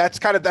do?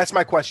 That's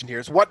my question here,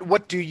 is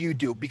what do you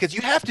do? Because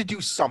you have to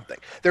do something.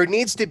 There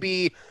needs to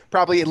be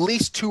probably at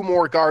least 2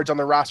 more guards on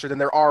the roster than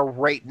there are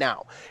right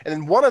now. And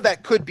then one of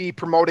that could be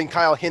promoting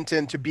Kyle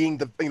Hinton to being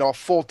the,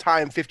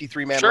 full-time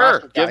 53-man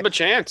roster guy. Give him a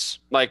chance.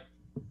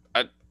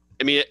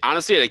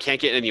 Honestly, it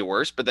can't get any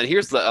worse. But then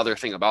here's the other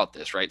thing about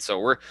this, right?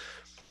 So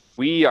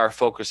we are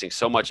focusing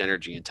so much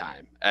energy and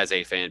time as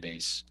a fan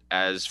base,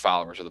 as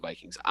followers of the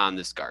Vikings, on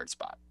this guard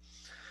spot.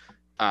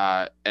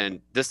 And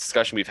this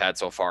discussion we've had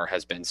so far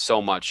has been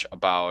so much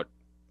about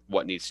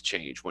what needs to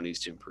change, what needs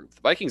to improve.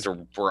 The Vikings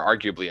were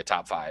arguably a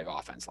top 5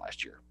 offense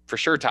last year, for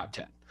sure top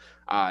 10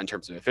 in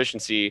terms of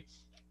efficiency,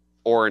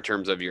 or in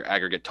terms of your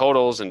aggregate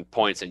totals and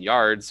points and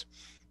yards.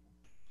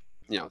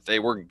 They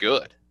were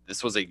good.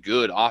 This was a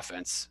good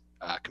offense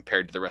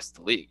compared to the rest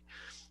of the league.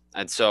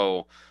 And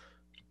so,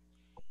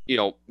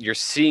 you're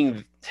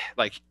seeing,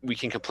 we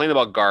can complain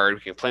about guard,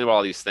 we can complain about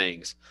all these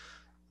things.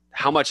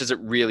 How much does it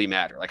really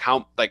matter?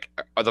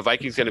 Are the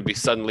Vikings going to be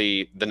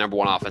suddenly the number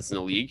 1 offense in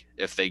the league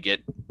if they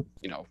get,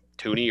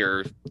 Thuney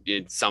or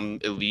some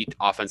elite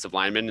offensive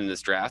lineman in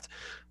this draft?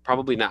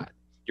 Probably not.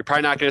 You're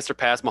probably not going to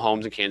surpass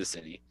Mahomes in Kansas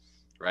City,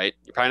 right?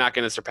 You're probably not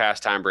going to surpass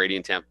Tom Brady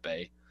in Tampa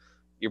Bay.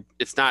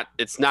 It's not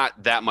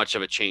that much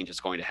of a change that's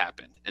going to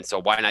happen. And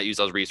so why not use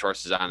those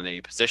resources on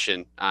a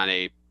position, on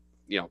a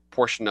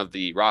portion of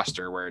the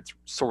roster where it's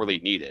sorely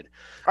needed?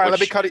 All right, let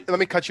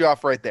me cut you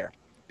off right there,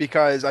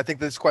 because I think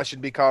this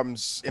question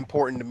becomes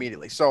important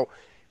immediately. So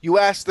you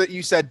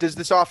said, does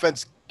this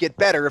offense get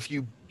better if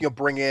you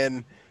bring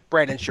in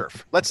Brandon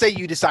Scherff? Let's say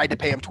you decide to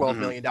pay him $12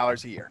 million a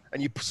year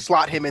and you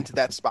slot him into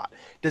that spot.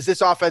 Does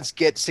this offense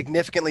get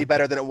significantly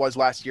better than it was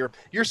last year?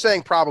 You're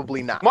saying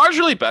probably not.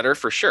 Marginally better,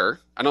 for sure.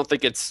 I don't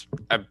think it's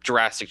a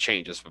drastic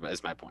change, is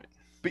my point.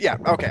 But yeah,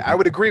 okay, I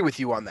would agree with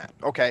you on that.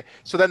 Okay,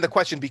 so then the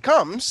question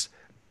becomes,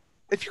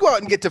 if you go out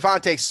and get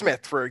Devontae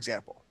Smith, for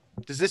example,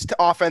 does this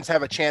offense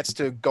have a chance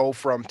to go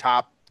from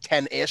top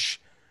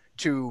 10-ish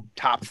to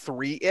top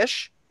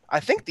 3-ish? I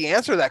think the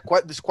answer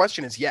to this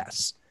question is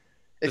yes.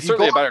 If you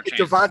go out and get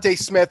Devontae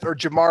Smith or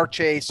Jamar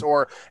Chase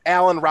or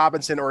Allen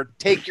Robinson, or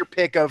take your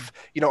pick of,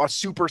 a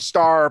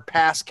superstar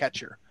pass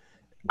catcher,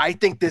 I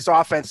think this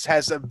offense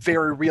has a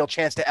very real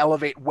chance to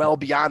elevate well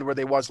beyond where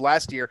they was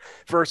last year.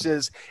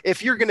 Versus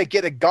if you're going to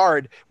get a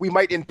guard, we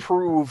might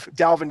improve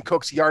Dalvin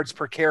Cook's yards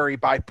per carry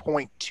by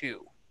 0.2.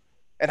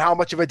 And how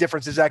much of a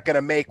difference is that going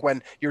to make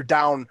when you're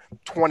down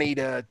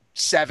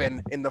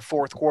 20-7 in the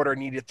fourth quarter and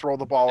need to throw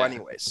the ball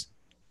anyways?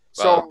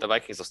 Well, so the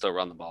Vikings will still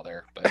run the ball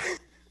there, but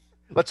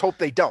Let's hope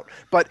they don't.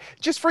 But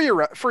just for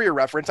your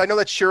reference, I know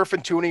that Scherf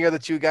and Thuney are the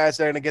two guys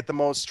that are going to get the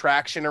most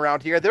traction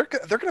around here. They're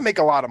going to make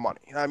a lot of money.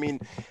 I mean,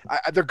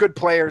 they're good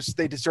players.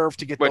 They deserve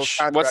to get those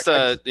contracts.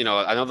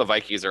 I know the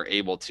Vikings are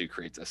able to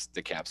create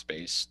the cap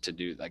space to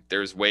do, like,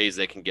 there's ways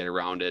they can get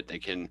around it. They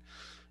can,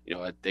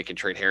 they can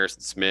trade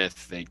Harrison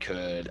Smith. They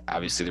could,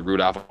 obviously, the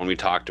Rudolph one we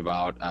talked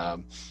about.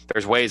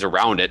 There's ways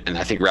around it, and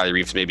I think Riley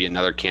Reif's maybe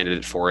another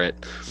candidate for it.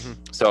 Mm-hmm.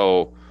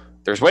 So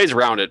there's ways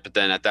around it, but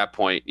then at that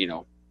point,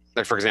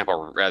 like, for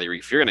example, Riley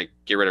Reif, if you're going to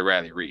get rid of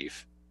Riley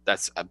Reif,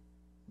 that's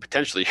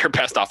potentially your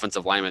best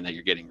offensive lineman that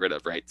you're getting rid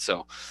of, right?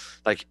 So,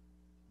 like,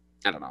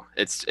 I don't know.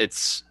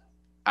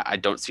 I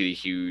don't see the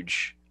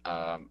huge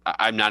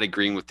I'm not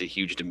agreeing with the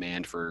huge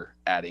demand for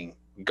adding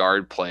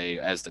guard play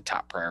as the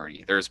top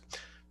priority. There's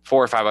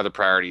 4 or 5 other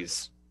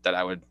priorities that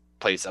I would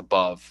place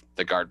above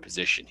the guard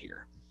position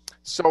here.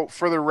 So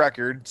for the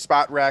record,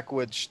 SpotRack,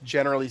 which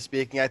generally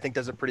speaking, I think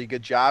does a pretty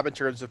good job in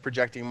terms of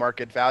projecting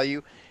market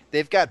value,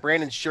 they've got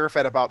Brandon Scherf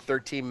at about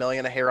 $13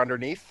 million, a hair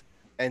underneath,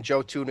 and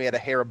Joe Thuney at a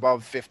hair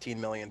above $15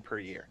 million per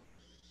year.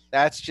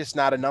 That's just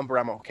not a number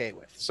I'm okay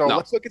with. So no.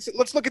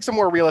 Let's look at some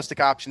more realistic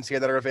options here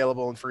that are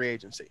available in free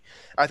agency.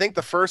 I think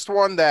the first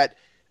one that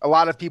a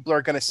lot of people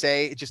are going to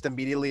say just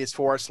immediately is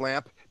Forrest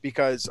Lamp,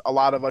 because a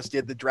lot of us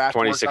did the draft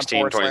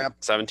 2016,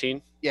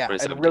 2017. Yeah,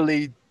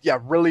 2017.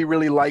 And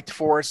really liked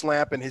Forrest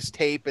Lamp and his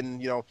tape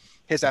and,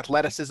 his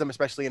athleticism,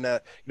 especially in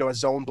a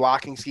zone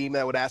blocking scheme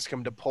that would ask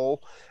him to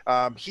pull.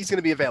 He's going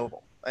to be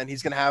available, and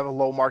he's going to have a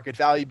low market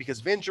value because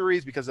of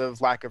injuries, because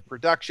of lack of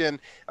production,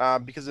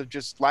 because of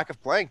just lack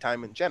of playing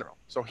time in general.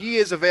 So he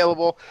is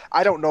available.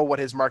 I don't know what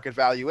his market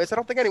value is. I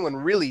don't think anyone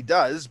really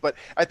does, but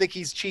I think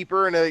he's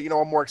cheaper and a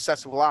more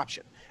accessible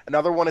option.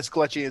 Another one is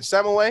Kelechi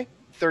Osemele,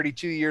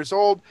 32 years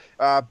old,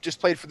 just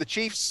played for the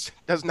Chiefs.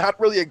 Does not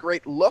really a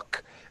great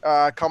look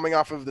coming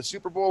off of the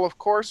Super Bowl, of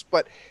course,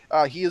 but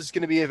he is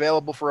going to be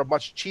available for a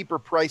much cheaper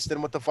price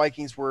than what the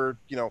Vikings were,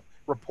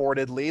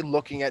 reportedly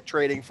looking at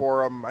trading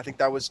for him. I think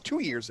that was 2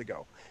 years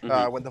ago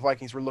when the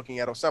Vikings were looking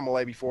at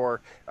Osemele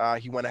before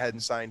he went ahead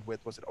and signed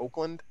with, was it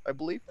Oakland, I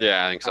believe?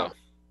 Yeah, I think so.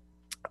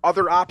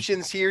 Other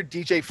options here,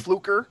 DJ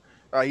Fluker.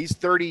 He's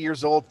 30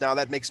 years old now.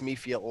 That makes me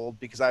feel old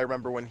because I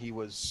remember when he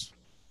was,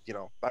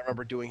 I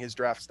remember doing his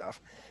draft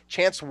stuff.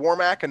 Chance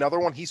Warmack, another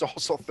one. He's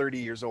also 30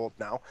 years old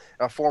now,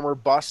 a former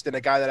bust and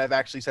a guy that I've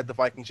actually said the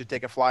Vikings should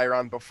take a flyer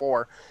on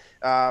before.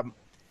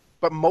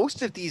 But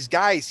most of these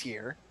guys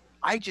here,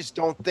 I just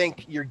don't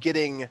think you're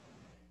going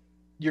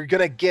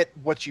to get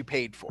what you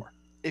paid for.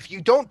 If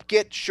you don't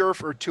get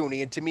Scherf or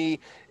Thuney, and to me,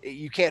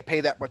 you can't pay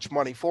that much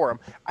money for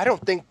them, I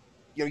don't think,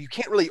 you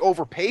can't really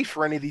overpay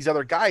for any of these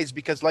other guys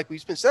because, like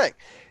we've been saying,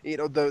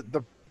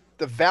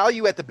 the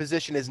value at the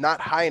position is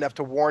not high enough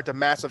to warrant a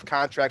massive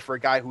contract for a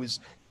guy who's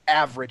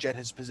average at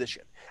his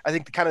position. I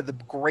think the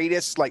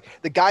greatest, like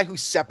the guy who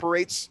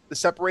separates the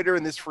separator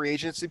in this free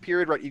agency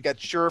period, right? You've got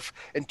Scherf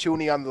and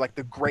Thuney on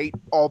the great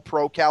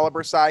all-pro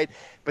caliber side,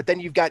 but then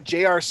you've got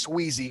J.R.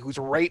 Sweezy, who's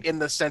right in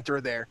the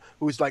center there,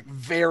 who's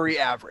very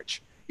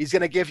average. He's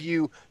going to give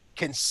you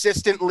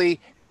consistently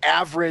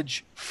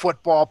average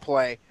football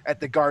play at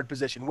the guard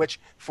position, which,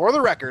 for the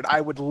record, I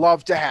would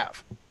love to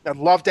have. I'd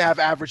love to have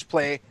average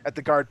play at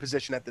the guard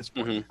position at this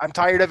point. Mm-hmm. I'm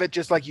tired of it,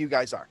 just like you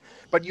guys are.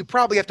 But you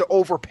probably have to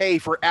overpay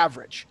for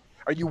average.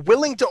 Are you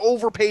willing to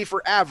overpay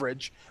for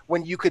average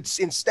when you could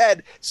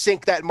instead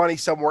sink that money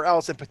somewhere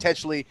else and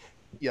potentially,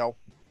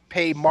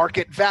 pay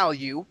market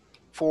value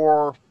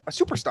for a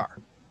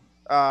superstar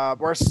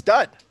or a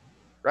stud,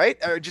 right?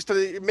 Or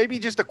maybe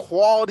just a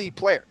quality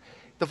player.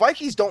 The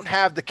Vikings don't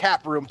have the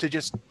cap room to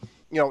just,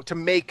 to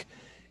make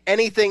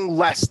anything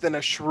less than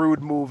a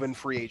shrewd move in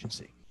free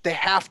agency. They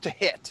have to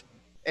hit.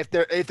 If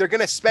they're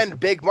going to spend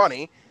big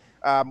money,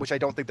 which I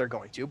don't think they're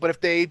going to, but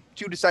if they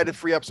do decide to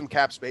free up some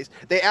cap space,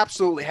 they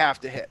absolutely have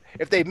to hit.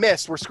 If they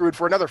miss, we're screwed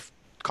for another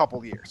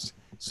couple years.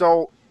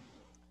 So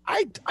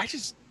I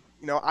just,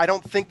 I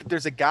don't think that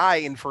there's a guy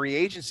in free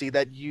agency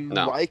that you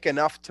like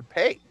enough to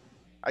pay.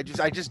 I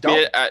just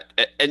don't.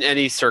 In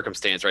any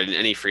circumstance, right? In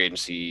any free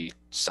agency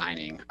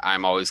signing,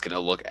 I'm always going to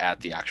look at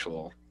the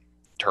actual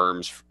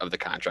terms of the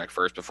contract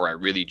first before I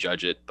really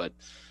judge it. But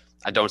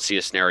I don't see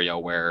a scenario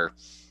where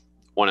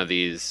one of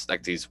these,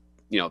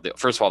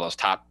 first of all, those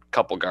top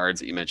couple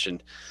guards that you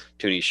mentioned,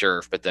 Thuney,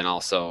 Scherf, but then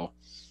also,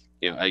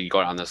 you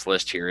go down this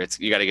list here,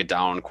 you got to get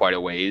down quite a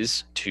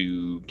ways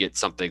to get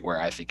something where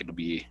I think it'll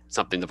be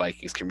something the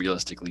Vikings can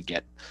realistically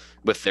get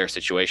with their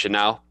situation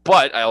now.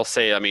 But I'll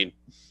say,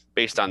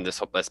 based on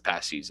this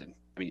past season,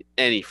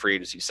 any free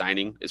agency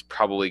signing is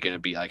probably going to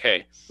be like,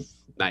 hey,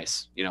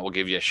 nice, we'll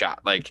give you a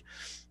shot. It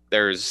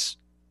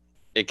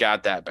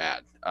got that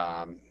bad.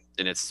 And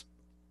it's,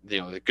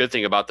 the good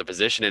thing about the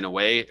position in a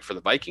way for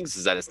the Vikings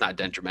is that it's not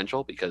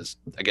detrimental because,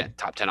 again,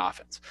 top 10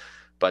 offense.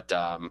 But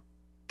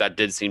that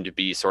did seem to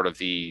be sort of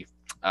the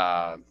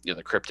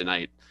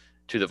kryptonite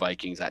to the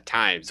Vikings at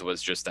times, was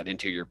just that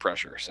interior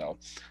pressure. So,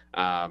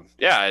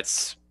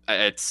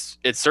 it's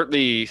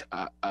certainly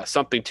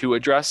something to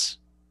address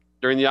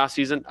during the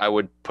offseason. I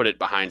would put it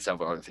behind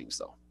several other things,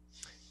 though.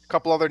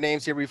 couple other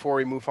names here before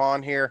we move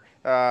on here.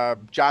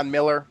 John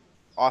Miller,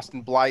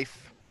 Austin Blythe,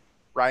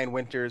 Ryan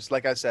Winters.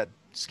 Like I said,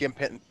 skim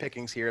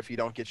pickings here if you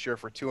don't get Sher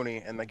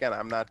Fortuni. And again,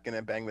 I'm not going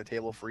to bang the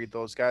table for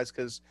those guys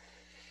because,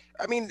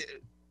 I mean,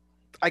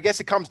 I guess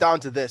it comes down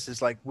to this: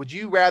 is like, would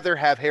you rather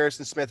have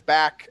Harrison Smith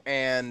back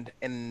and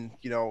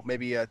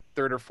maybe a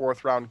third or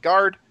fourth round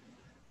guard,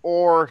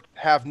 or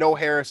have no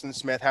Harrison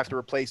Smith, have to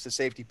replace the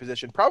safety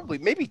position probably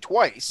maybe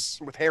twice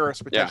with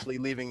Harris potentially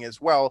leaving as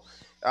well,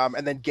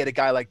 and then get a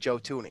guy like Joe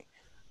Thuney?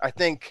 I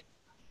think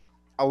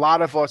a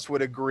lot of us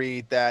would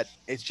agree that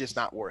it's just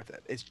not worth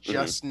it. It's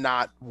just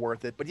not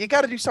worth it. But you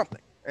got to do something,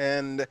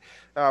 and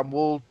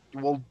we'll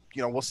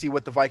see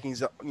what the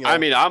Vikings. I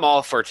mean, I'm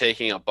all for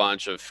taking a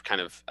bunch of kind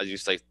of, as you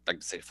like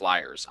to say,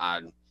 flyers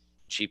on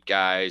cheap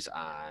guys,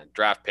 on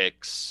draft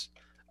picks.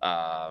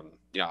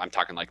 I'm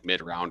talking like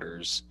mid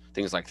rounders,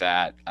 things like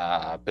that.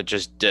 But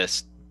just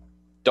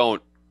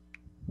don't,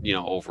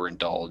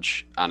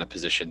 overindulge on a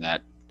position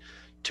that,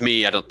 to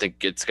me, I don't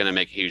think it's going to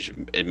make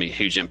a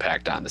huge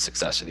impact on the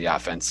success of the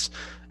offense.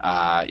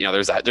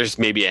 There's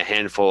maybe a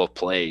handful of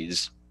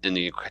plays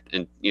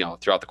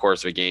throughout the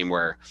course of a game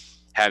where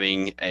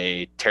having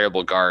a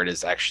terrible guard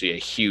is actually a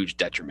huge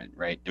detriment,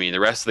 right? I mean,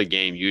 the rest of the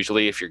game,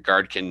 usually if your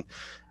guard can,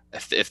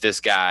 if this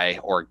guy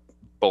or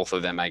both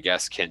of them, I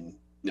guess, can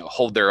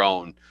hold their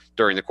own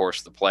during the course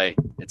of the play,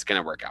 it's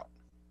going to work out.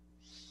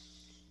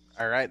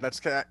 All right, that's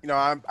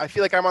I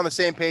feel like I'm on the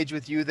same page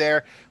with you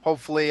there.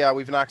 Hopefully,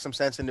 we've knocked some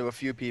sense into a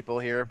few people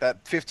here.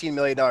 That $15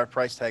 million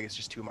price tag is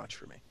just too much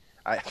for me.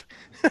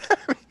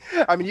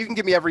 I mean, you can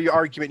give me every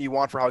argument you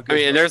want for how good.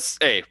 I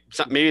mean,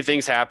 maybe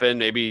things happen.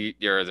 Maybe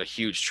there's a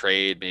huge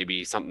trade.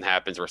 Maybe something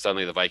happens where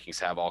suddenly the Vikings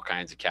have all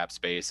kinds of cap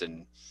space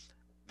and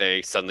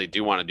they suddenly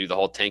do want to do the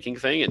whole tanking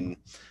thing and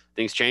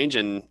things change.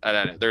 And I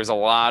don't know, there's a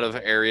lot of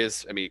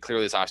areas. I mean,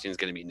 clearly this offseason is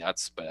going to be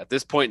nuts, but at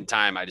this point in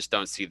time, I just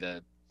don't see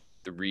the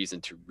reason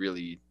to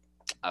really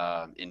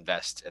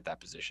invest at that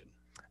position.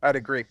 I'd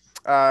agree.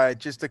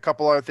 Just a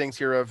couple other things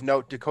here of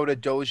note. Dakota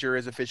Dozier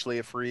is officially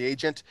a free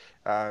agent.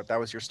 That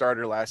was your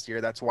starter last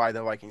year. That's why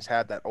the Vikings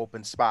had that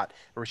open spot.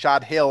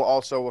 Rashad Hill,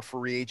 also a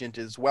free agent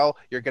as well.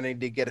 You're going to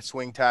need to get a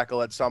swing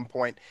tackle at some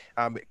point.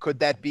 Could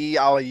that be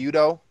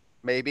Aliudo?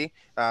 Maybe.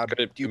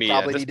 Probably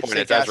need to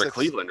it's Ezra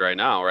Cleveland right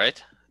now,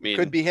 right? I mean,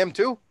 could be him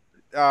too.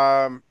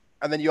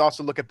 And then you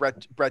also look at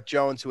Brett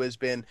Jones, who has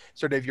been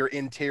sort of your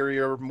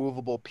interior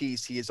movable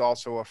piece. He is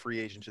also a free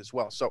agent as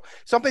well. So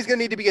something's going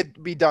to need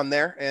to be done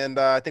there. And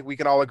I think we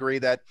can all agree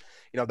that,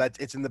 that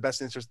it's in the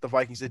best interest of the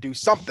Vikings to do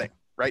something,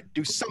 right?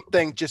 Do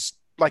something, just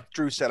like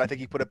Drew said. I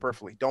think he put it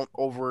perfectly. Don't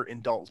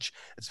overindulge.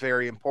 It's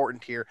very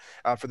important here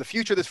for the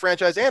future of this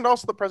franchise and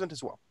also the present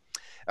as well.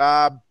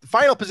 The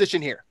final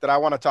position here that I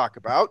want to talk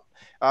about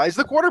is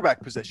the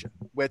quarterback position,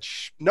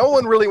 which no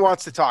one really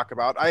wants to talk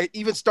about. I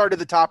even started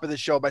the top of the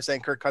show by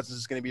saying Kirk Cousins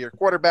is going to be your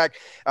quarterback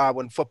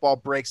when football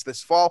breaks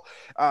this fall.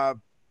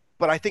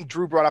 But I think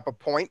Drew brought up a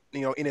point,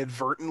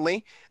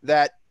 inadvertently,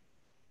 that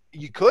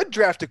you could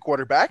draft a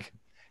quarterback.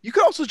 You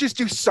could also just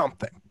do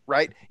something,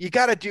 right? You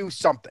got to do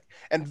something.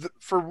 And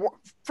for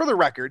the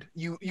record,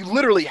 you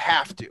literally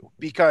have to,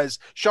 because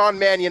Sean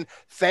Mannion,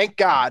 thank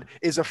God,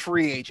 is a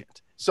free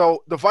agent.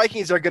 So the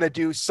Vikings are going to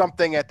do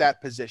something at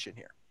that position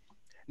here.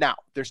 Now,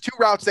 there's two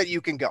routes that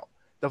you can go.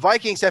 The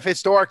Vikings have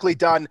historically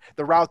done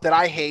the route that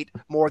I hate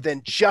more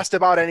than just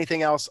about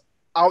anything else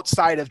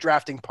outside of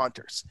drafting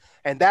punters,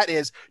 and that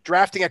is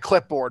drafting a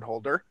clipboard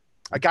holder,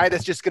 a guy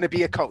that's just going to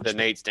be a coach. The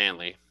Nate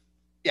Stanley.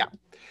 Yeah.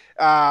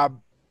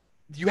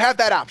 You have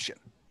that option.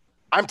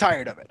 I'm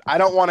tired of it. I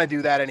don't want to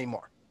do that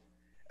anymore.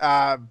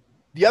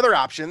 The other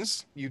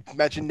options, you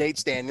mentioned Nate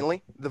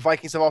Stanley. The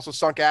Vikings have also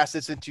sunk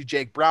assets into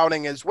Jake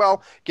Browning as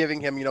well,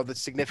 giving him, the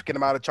significant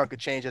amount of chunk of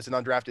change as an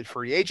undrafted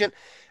free agent.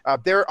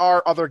 There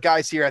are other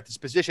guys here at this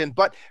position,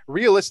 but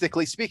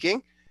realistically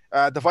speaking,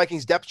 the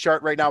Vikings depth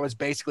chart right now is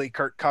basically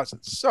Kirk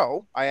Cousins.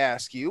 So I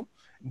ask you,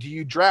 do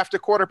you draft a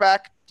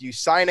quarterback? Do you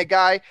sign a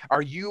guy?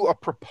 Are you a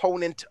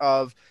proponent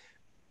of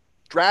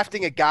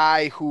drafting a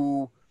guy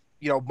who,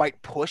 might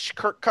push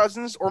Kirk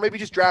Cousins, or maybe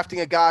just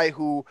drafting a guy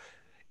who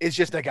is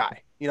just a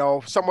guy?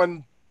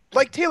 Someone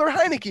like Taylor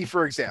Heineke,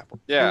 for example.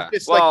 Yeah.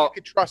 It's like you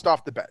could trust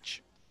off the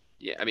bench.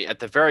 Yeah. I mean, at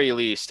the very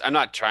least, I'm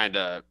not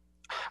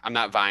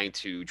vying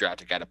to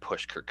draft a guy to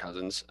push Kirk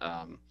Cousins.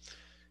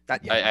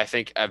 I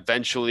think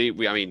eventually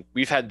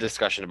we've had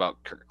discussion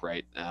about Kirk,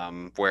 right?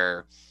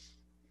 Where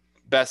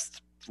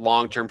best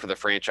long-term for the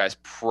franchise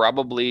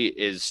probably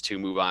is to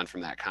move on from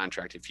that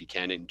contract if you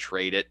can and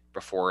trade it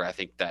before I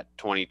think that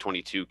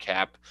 2022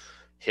 cap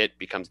hit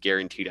becomes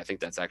guaranteed. I think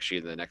that's actually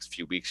in the next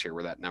few weeks here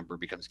where that number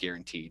becomes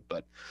guaranteed,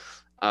 but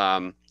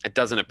it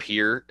doesn't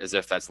appear as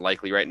if that's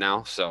likely right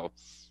now. So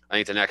I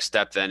think the next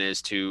step then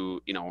is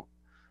to,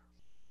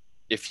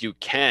 if you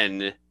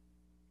can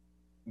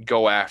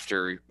go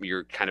after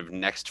your kind of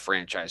next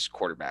franchise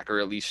quarterback, or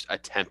at least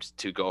attempt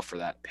to go for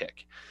that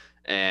pick.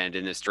 And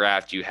in this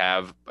draft, you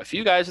have a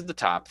few guys at the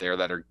top there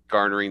that are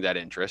garnering that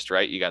interest,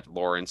 right? You got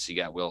Lawrence, you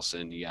got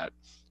Wilson, you got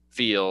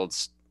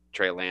Fields,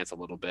 Trey Lance a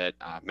little bit.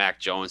 Mac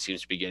Jones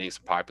seems to be getting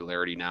some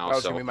popularity now. That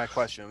was going to be my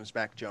question. It was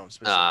Mac Jones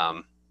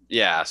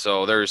Yeah,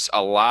 so there's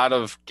a lot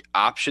of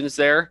options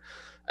there,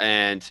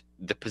 and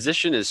the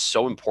position is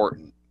so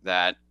important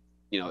that,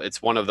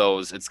 it's one of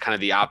those, it's kind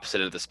of the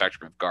opposite of the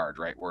spectrum of guard,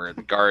 right? Where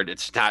the guard,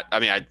 it's not,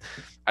 I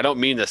don't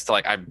mean this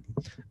to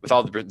with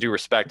all due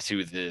respect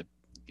to the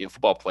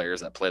football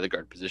players that play the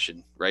guard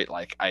position, right?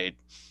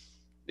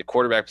 The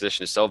quarterback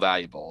position is so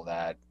valuable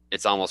that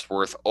it's almost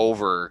worth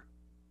over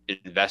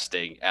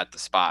investing at the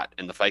spot,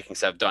 and the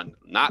Vikings have done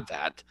not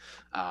that,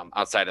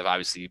 outside of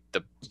obviously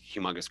the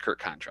humongous Kirk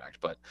contract,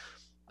 but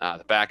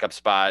the backup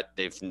spot,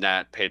 they've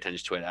not paid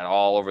attention to it at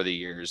all over the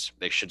years.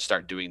 They should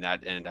start doing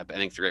that, and I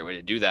think the great way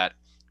to do that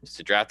is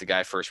to draft a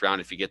guy first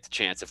round if you get the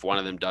chance. If one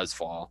of them does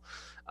fall,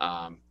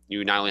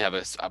 you not only have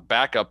a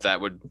backup that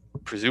would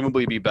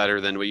presumably be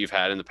better than what you've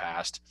had in the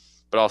past,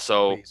 but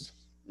also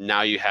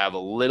now you have a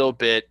little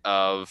bit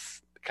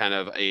of kind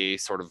of a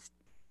sort of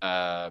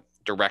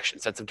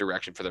sense of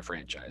direction for the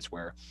franchise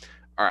where,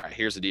 all right,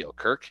 here's the deal,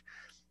 Kirk,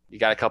 you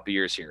got a couple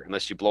years here.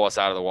 Unless you blow us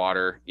out of the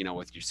water,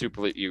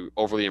 with you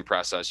overly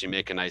impress us, you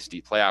make a nice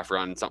deep playoff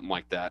run, something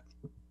like that.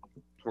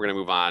 We're going to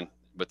move on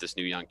with this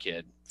new young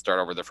kid, start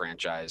over the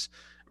franchise.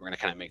 We're going to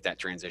kind of make that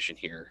transition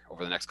here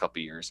over the next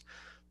couple of years.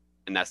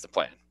 And that's the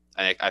plan.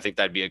 I think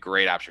that'd be a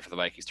great option for the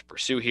Vikings to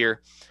pursue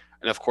here.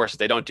 And of course, if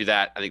they don't do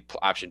that, I think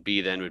option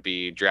B then would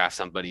be draft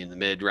somebody in the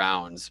mid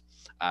rounds,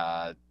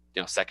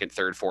 second,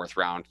 third, fourth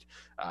round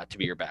to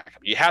be your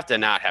backup. You have to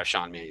not have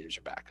Sean Mannion as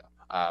your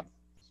backup.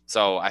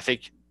 So I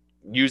think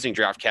using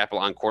draft capital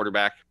on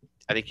quarterback,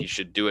 I think you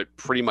should do it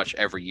pretty much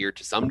every year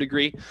to some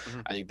degree.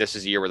 Mm-hmm. I think this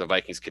is a year where the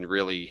Vikings can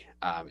really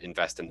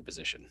invest in the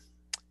position.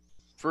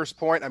 First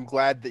point, I'm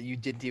glad that you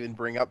didn't even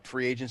bring up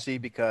free agency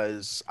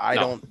because I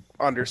don't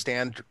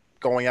understand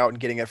going out and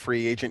getting a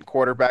free agent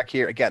quarterback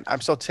here. Again, I'm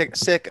so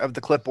sick of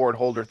the clipboard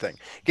holder thing.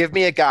 Give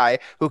me a guy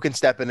who can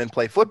step in and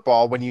play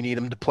football when you need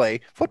him to play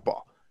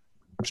football.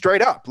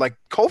 Straight up.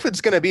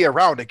 COVID's going to be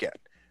around again.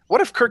 What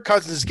if Kirk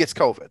Cousins gets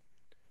COVID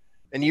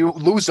and you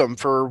lose him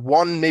for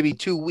 1, maybe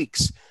 2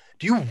 weeks?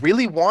 Do you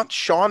really want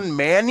Sean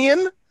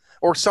Mannion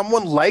or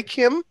someone like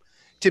him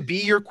to be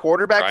your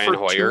quarterback Brian for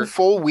Hoyer. 2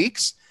 full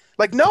weeks?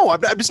 No,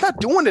 I'm just not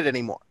doing it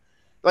anymore.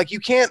 You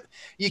can't.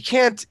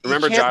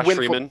 Remember Josh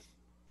Freeman?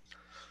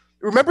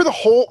 Remember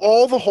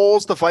all the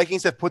holes the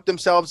Vikings have put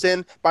themselves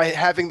in by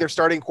having their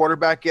starting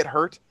quarterback get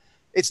hurt?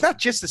 It's not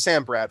just the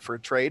Sam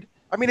Bradford trade.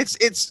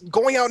 It's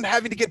going out and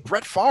having to get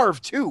Brett Favre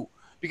too,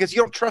 because you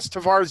don't trust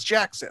Tavares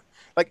Jackson.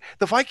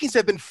 The Vikings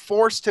have been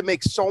forced to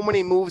make so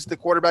many moves at the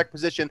quarterback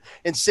position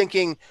and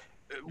sinking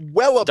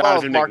well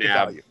above market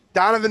value.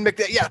 Donovan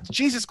McNabb. Yeah,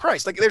 Jesus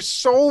Christ. There's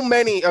so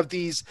many of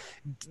these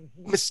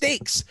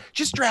mistakes.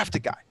 Just draft a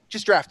guy.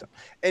 Just draft him.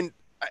 And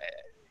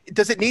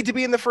does it need to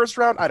be in the first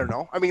round? I don't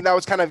know. That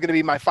was kind of going to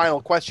be my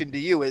final question to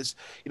you is,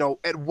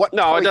 at what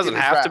No, point it doesn't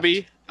have to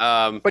be.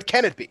 But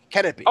can it be?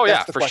 Can it be? Oh,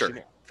 That's yeah, for sure.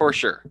 Here. For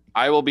sure.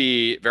 I will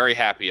be very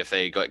happy if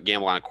they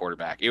gamble on a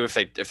quarterback, even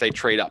if they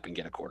trade up and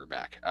get a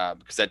quarterback,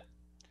 because that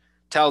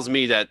tells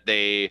me that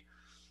they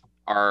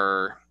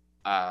are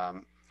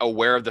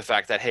aware of the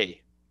fact that,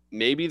 hey,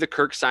 maybe the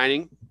Kirk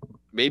signing,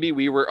 maybe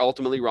we were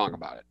ultimately wrong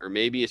about it, or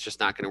maybe it's just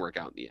not going to work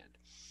out in the end.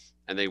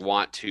 And they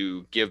want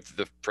to give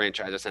the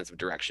franchise a sense of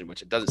direction,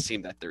 which it doesn't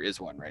seem that there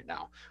is one right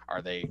now. Are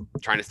they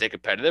trying to stay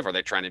competitive? Are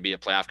they trying to be a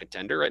playoff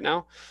contender right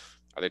now?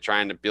 Are they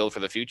trying to build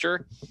for the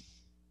future?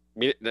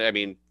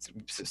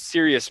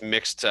 Serious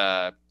mixed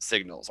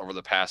signals over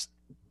the past,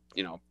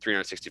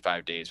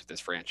 365 days with this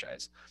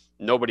franchise.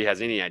 Nobody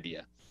has any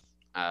idea.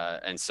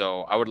 And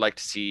so I would like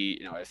to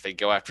see, if they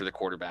go after the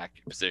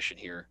quarterback position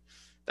here,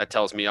 that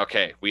tells me,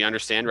 okay, we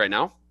understand right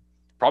now,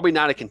 probably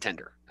not a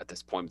contender at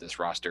this point with this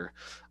roster,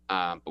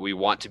 but we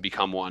want to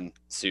become one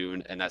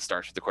soon. And that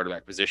starts with the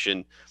quarterback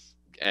position.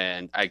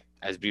 And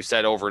as we've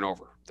said over and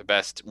over, the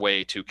best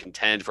way to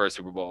contend for a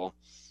Super Bowl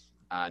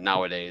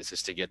nowadays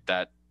is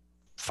to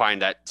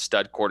find that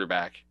stud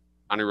quarterback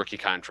on a rookie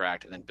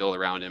contract and then build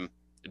around him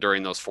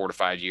during those 4 to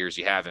 5 years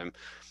you have him.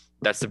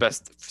 That's the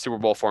best Super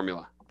Bowl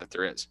formula that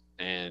there is.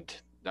 And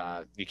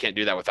you can't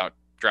do that without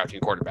drafting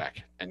a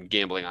quarterback and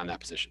gambling on that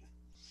position.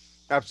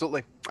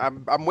 Absolutely.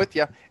 I'm with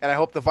you. And I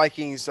hope the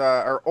Vikings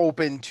are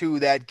open to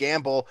that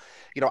gamble.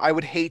 I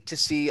would hate to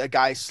see a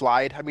guy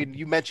slide.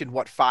 You mentioned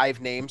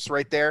 5 names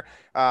right there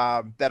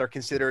that are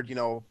considered,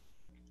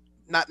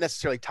 not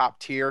necessarily top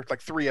tier.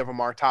 3 of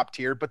them are top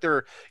tier, but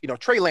they're,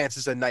 Trey Lance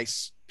is a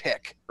nice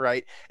pick,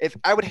 right? If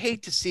I would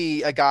hate to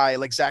see a guy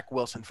like Zach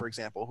Wilson, for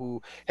example,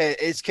 who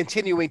is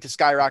continuing to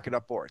skyrocket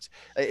up boards.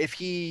 If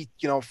he,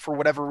 for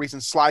whatever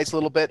reason slides a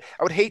little bit,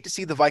 I would hate to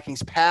see the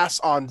Vikings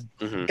pass on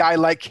a guy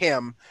like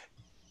him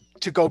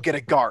to go get a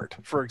guard,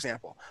 for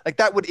example.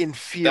 That would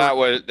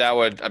infuriate. That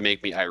would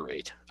make me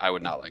irate. I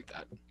would not like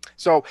that.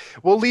 So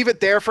we'll leave it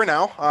there for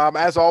now.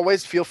 As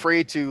always, feel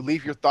free to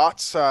leave your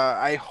thoughts.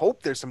 I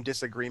hope there's some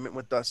disagreement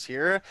with us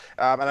here,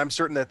 and I'm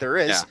certain that there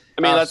is.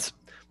 Yeah. That's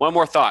one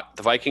more thought.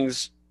 The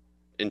Vikings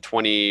in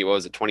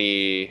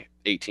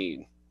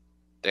 2018,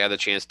 they had the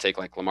chance to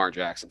take Lamar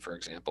Jackson, for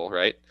example,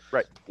 right?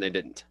 Right. And they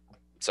didn't.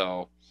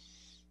 So,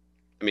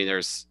 I mean,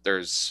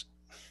 there's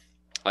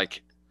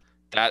like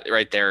that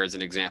right there is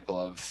an example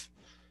of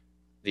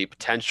the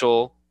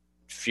potential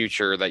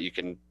future that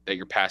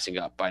you're passing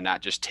up by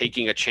not just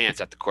taking a chance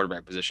at the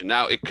quarterback position.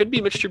 Now, it could be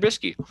Mitch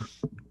Trubisky.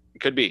 It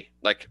could be.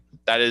 Like,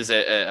 that is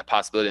a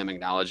possibility I'm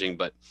acknowledging,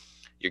 but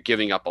you're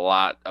giving up a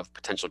lot of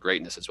potential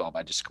greatness as well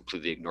by just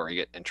completely ignoring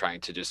it and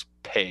trying to just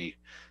pay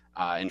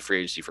in free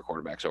agency for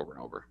quarterbacks over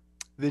and over.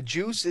 The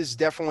juice is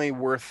definitely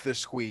worth the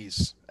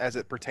squeeze as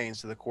it pertains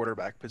to the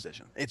quarterback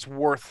position. It's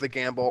worth the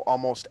gamble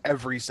almost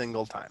every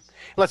single time.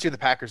 Unless you're the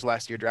Packers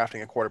last year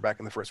drafting a quarterback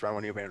in the first round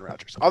when you have Aaron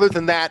Rodgers. Other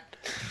than that,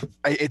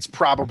 it's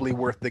probably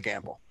worth the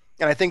gamble.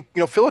 And I think,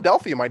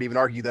 Philadelphia might even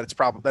argue that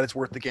it's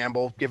worth the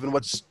gamble given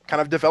what's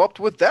kind of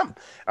developed with them.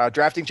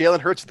 Drafting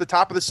Jalen Hurts at the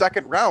top of the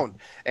second round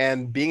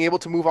and being able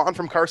to move on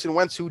from Carson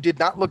Wentz, who did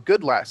not look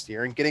good last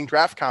year, and getting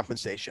draft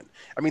compensation.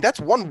 I mean, that's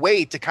one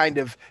way to kind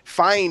of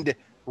find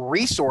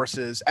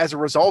resources as a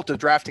result of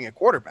drafting a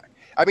quarterback.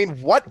 I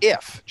mean, what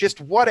if you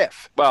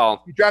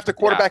draft a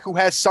quarterback who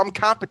has some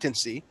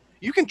competency,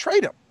 you can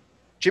trade him.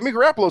 Jimmy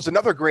Garoppolo is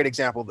another great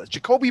example of this.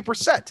 Jacoby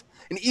Brissett,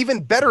 an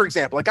even better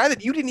example, a guy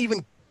that you didn't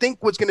even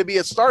think was going to be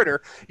a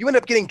starter. You end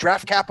up getting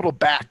draft capital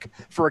back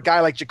for a guy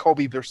like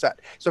Jacoby Brissett.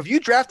 So if you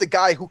draft a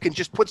guy who can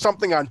just put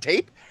something on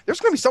tape, there's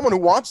going to be someone who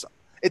wants him.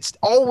 It's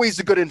always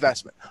a good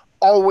investment.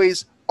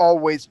 Always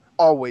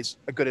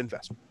a good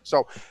investment.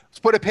 So let's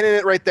put a pin in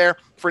it right there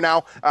for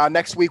now.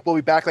 Next week, we'll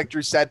be back, like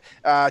Drew said,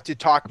 to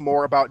talk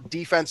more about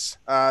defense.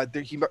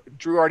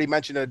 Drew already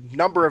mentioned a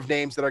number of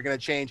names that are going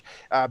to change.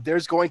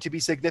 There's going to be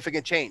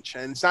significant change.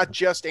 And it's not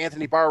just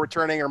Anthony Barr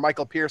returning or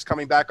Michael Pierce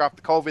coming back off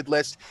the COVID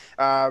list.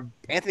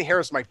 Anthony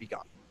Harris might be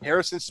gone.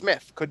 Harrison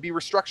Smith could be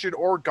restructured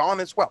or gone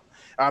as well.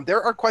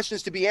 There are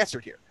questions to be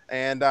answered here.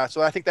 And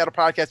so I think that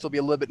podcast will be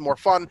a little bit more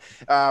fun,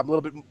 a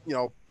little bit,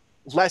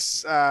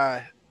 less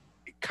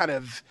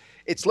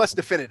it's less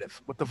definitive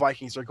what the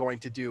Vikings are going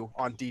to do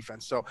on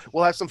defense. So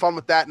we'll have some fun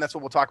with that, and that's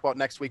what we'll talk about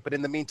next week. But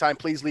in the meantime,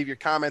 please leave your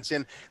comments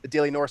in the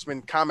Daily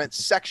Norseman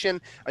comments section.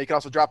 You can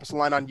also drop us a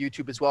line on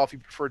YouTube as well if you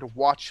prefer to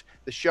watch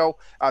the show.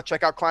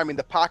 Check out Climbing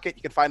the Pocket.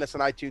 You can find us on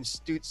iTunes,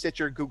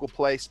 Stitcher, Google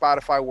Play,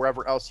 Spotify,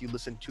 wherever else you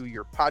listen to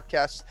your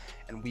podcasts.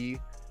 And we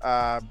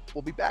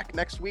will be back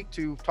next week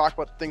to talk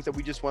about the things that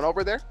we just went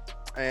over there.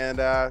 And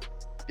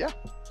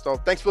so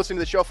thanks for listening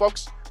to the show,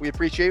 folks. We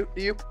appreciate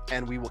you,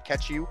 and we will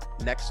catch you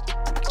next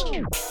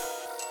week.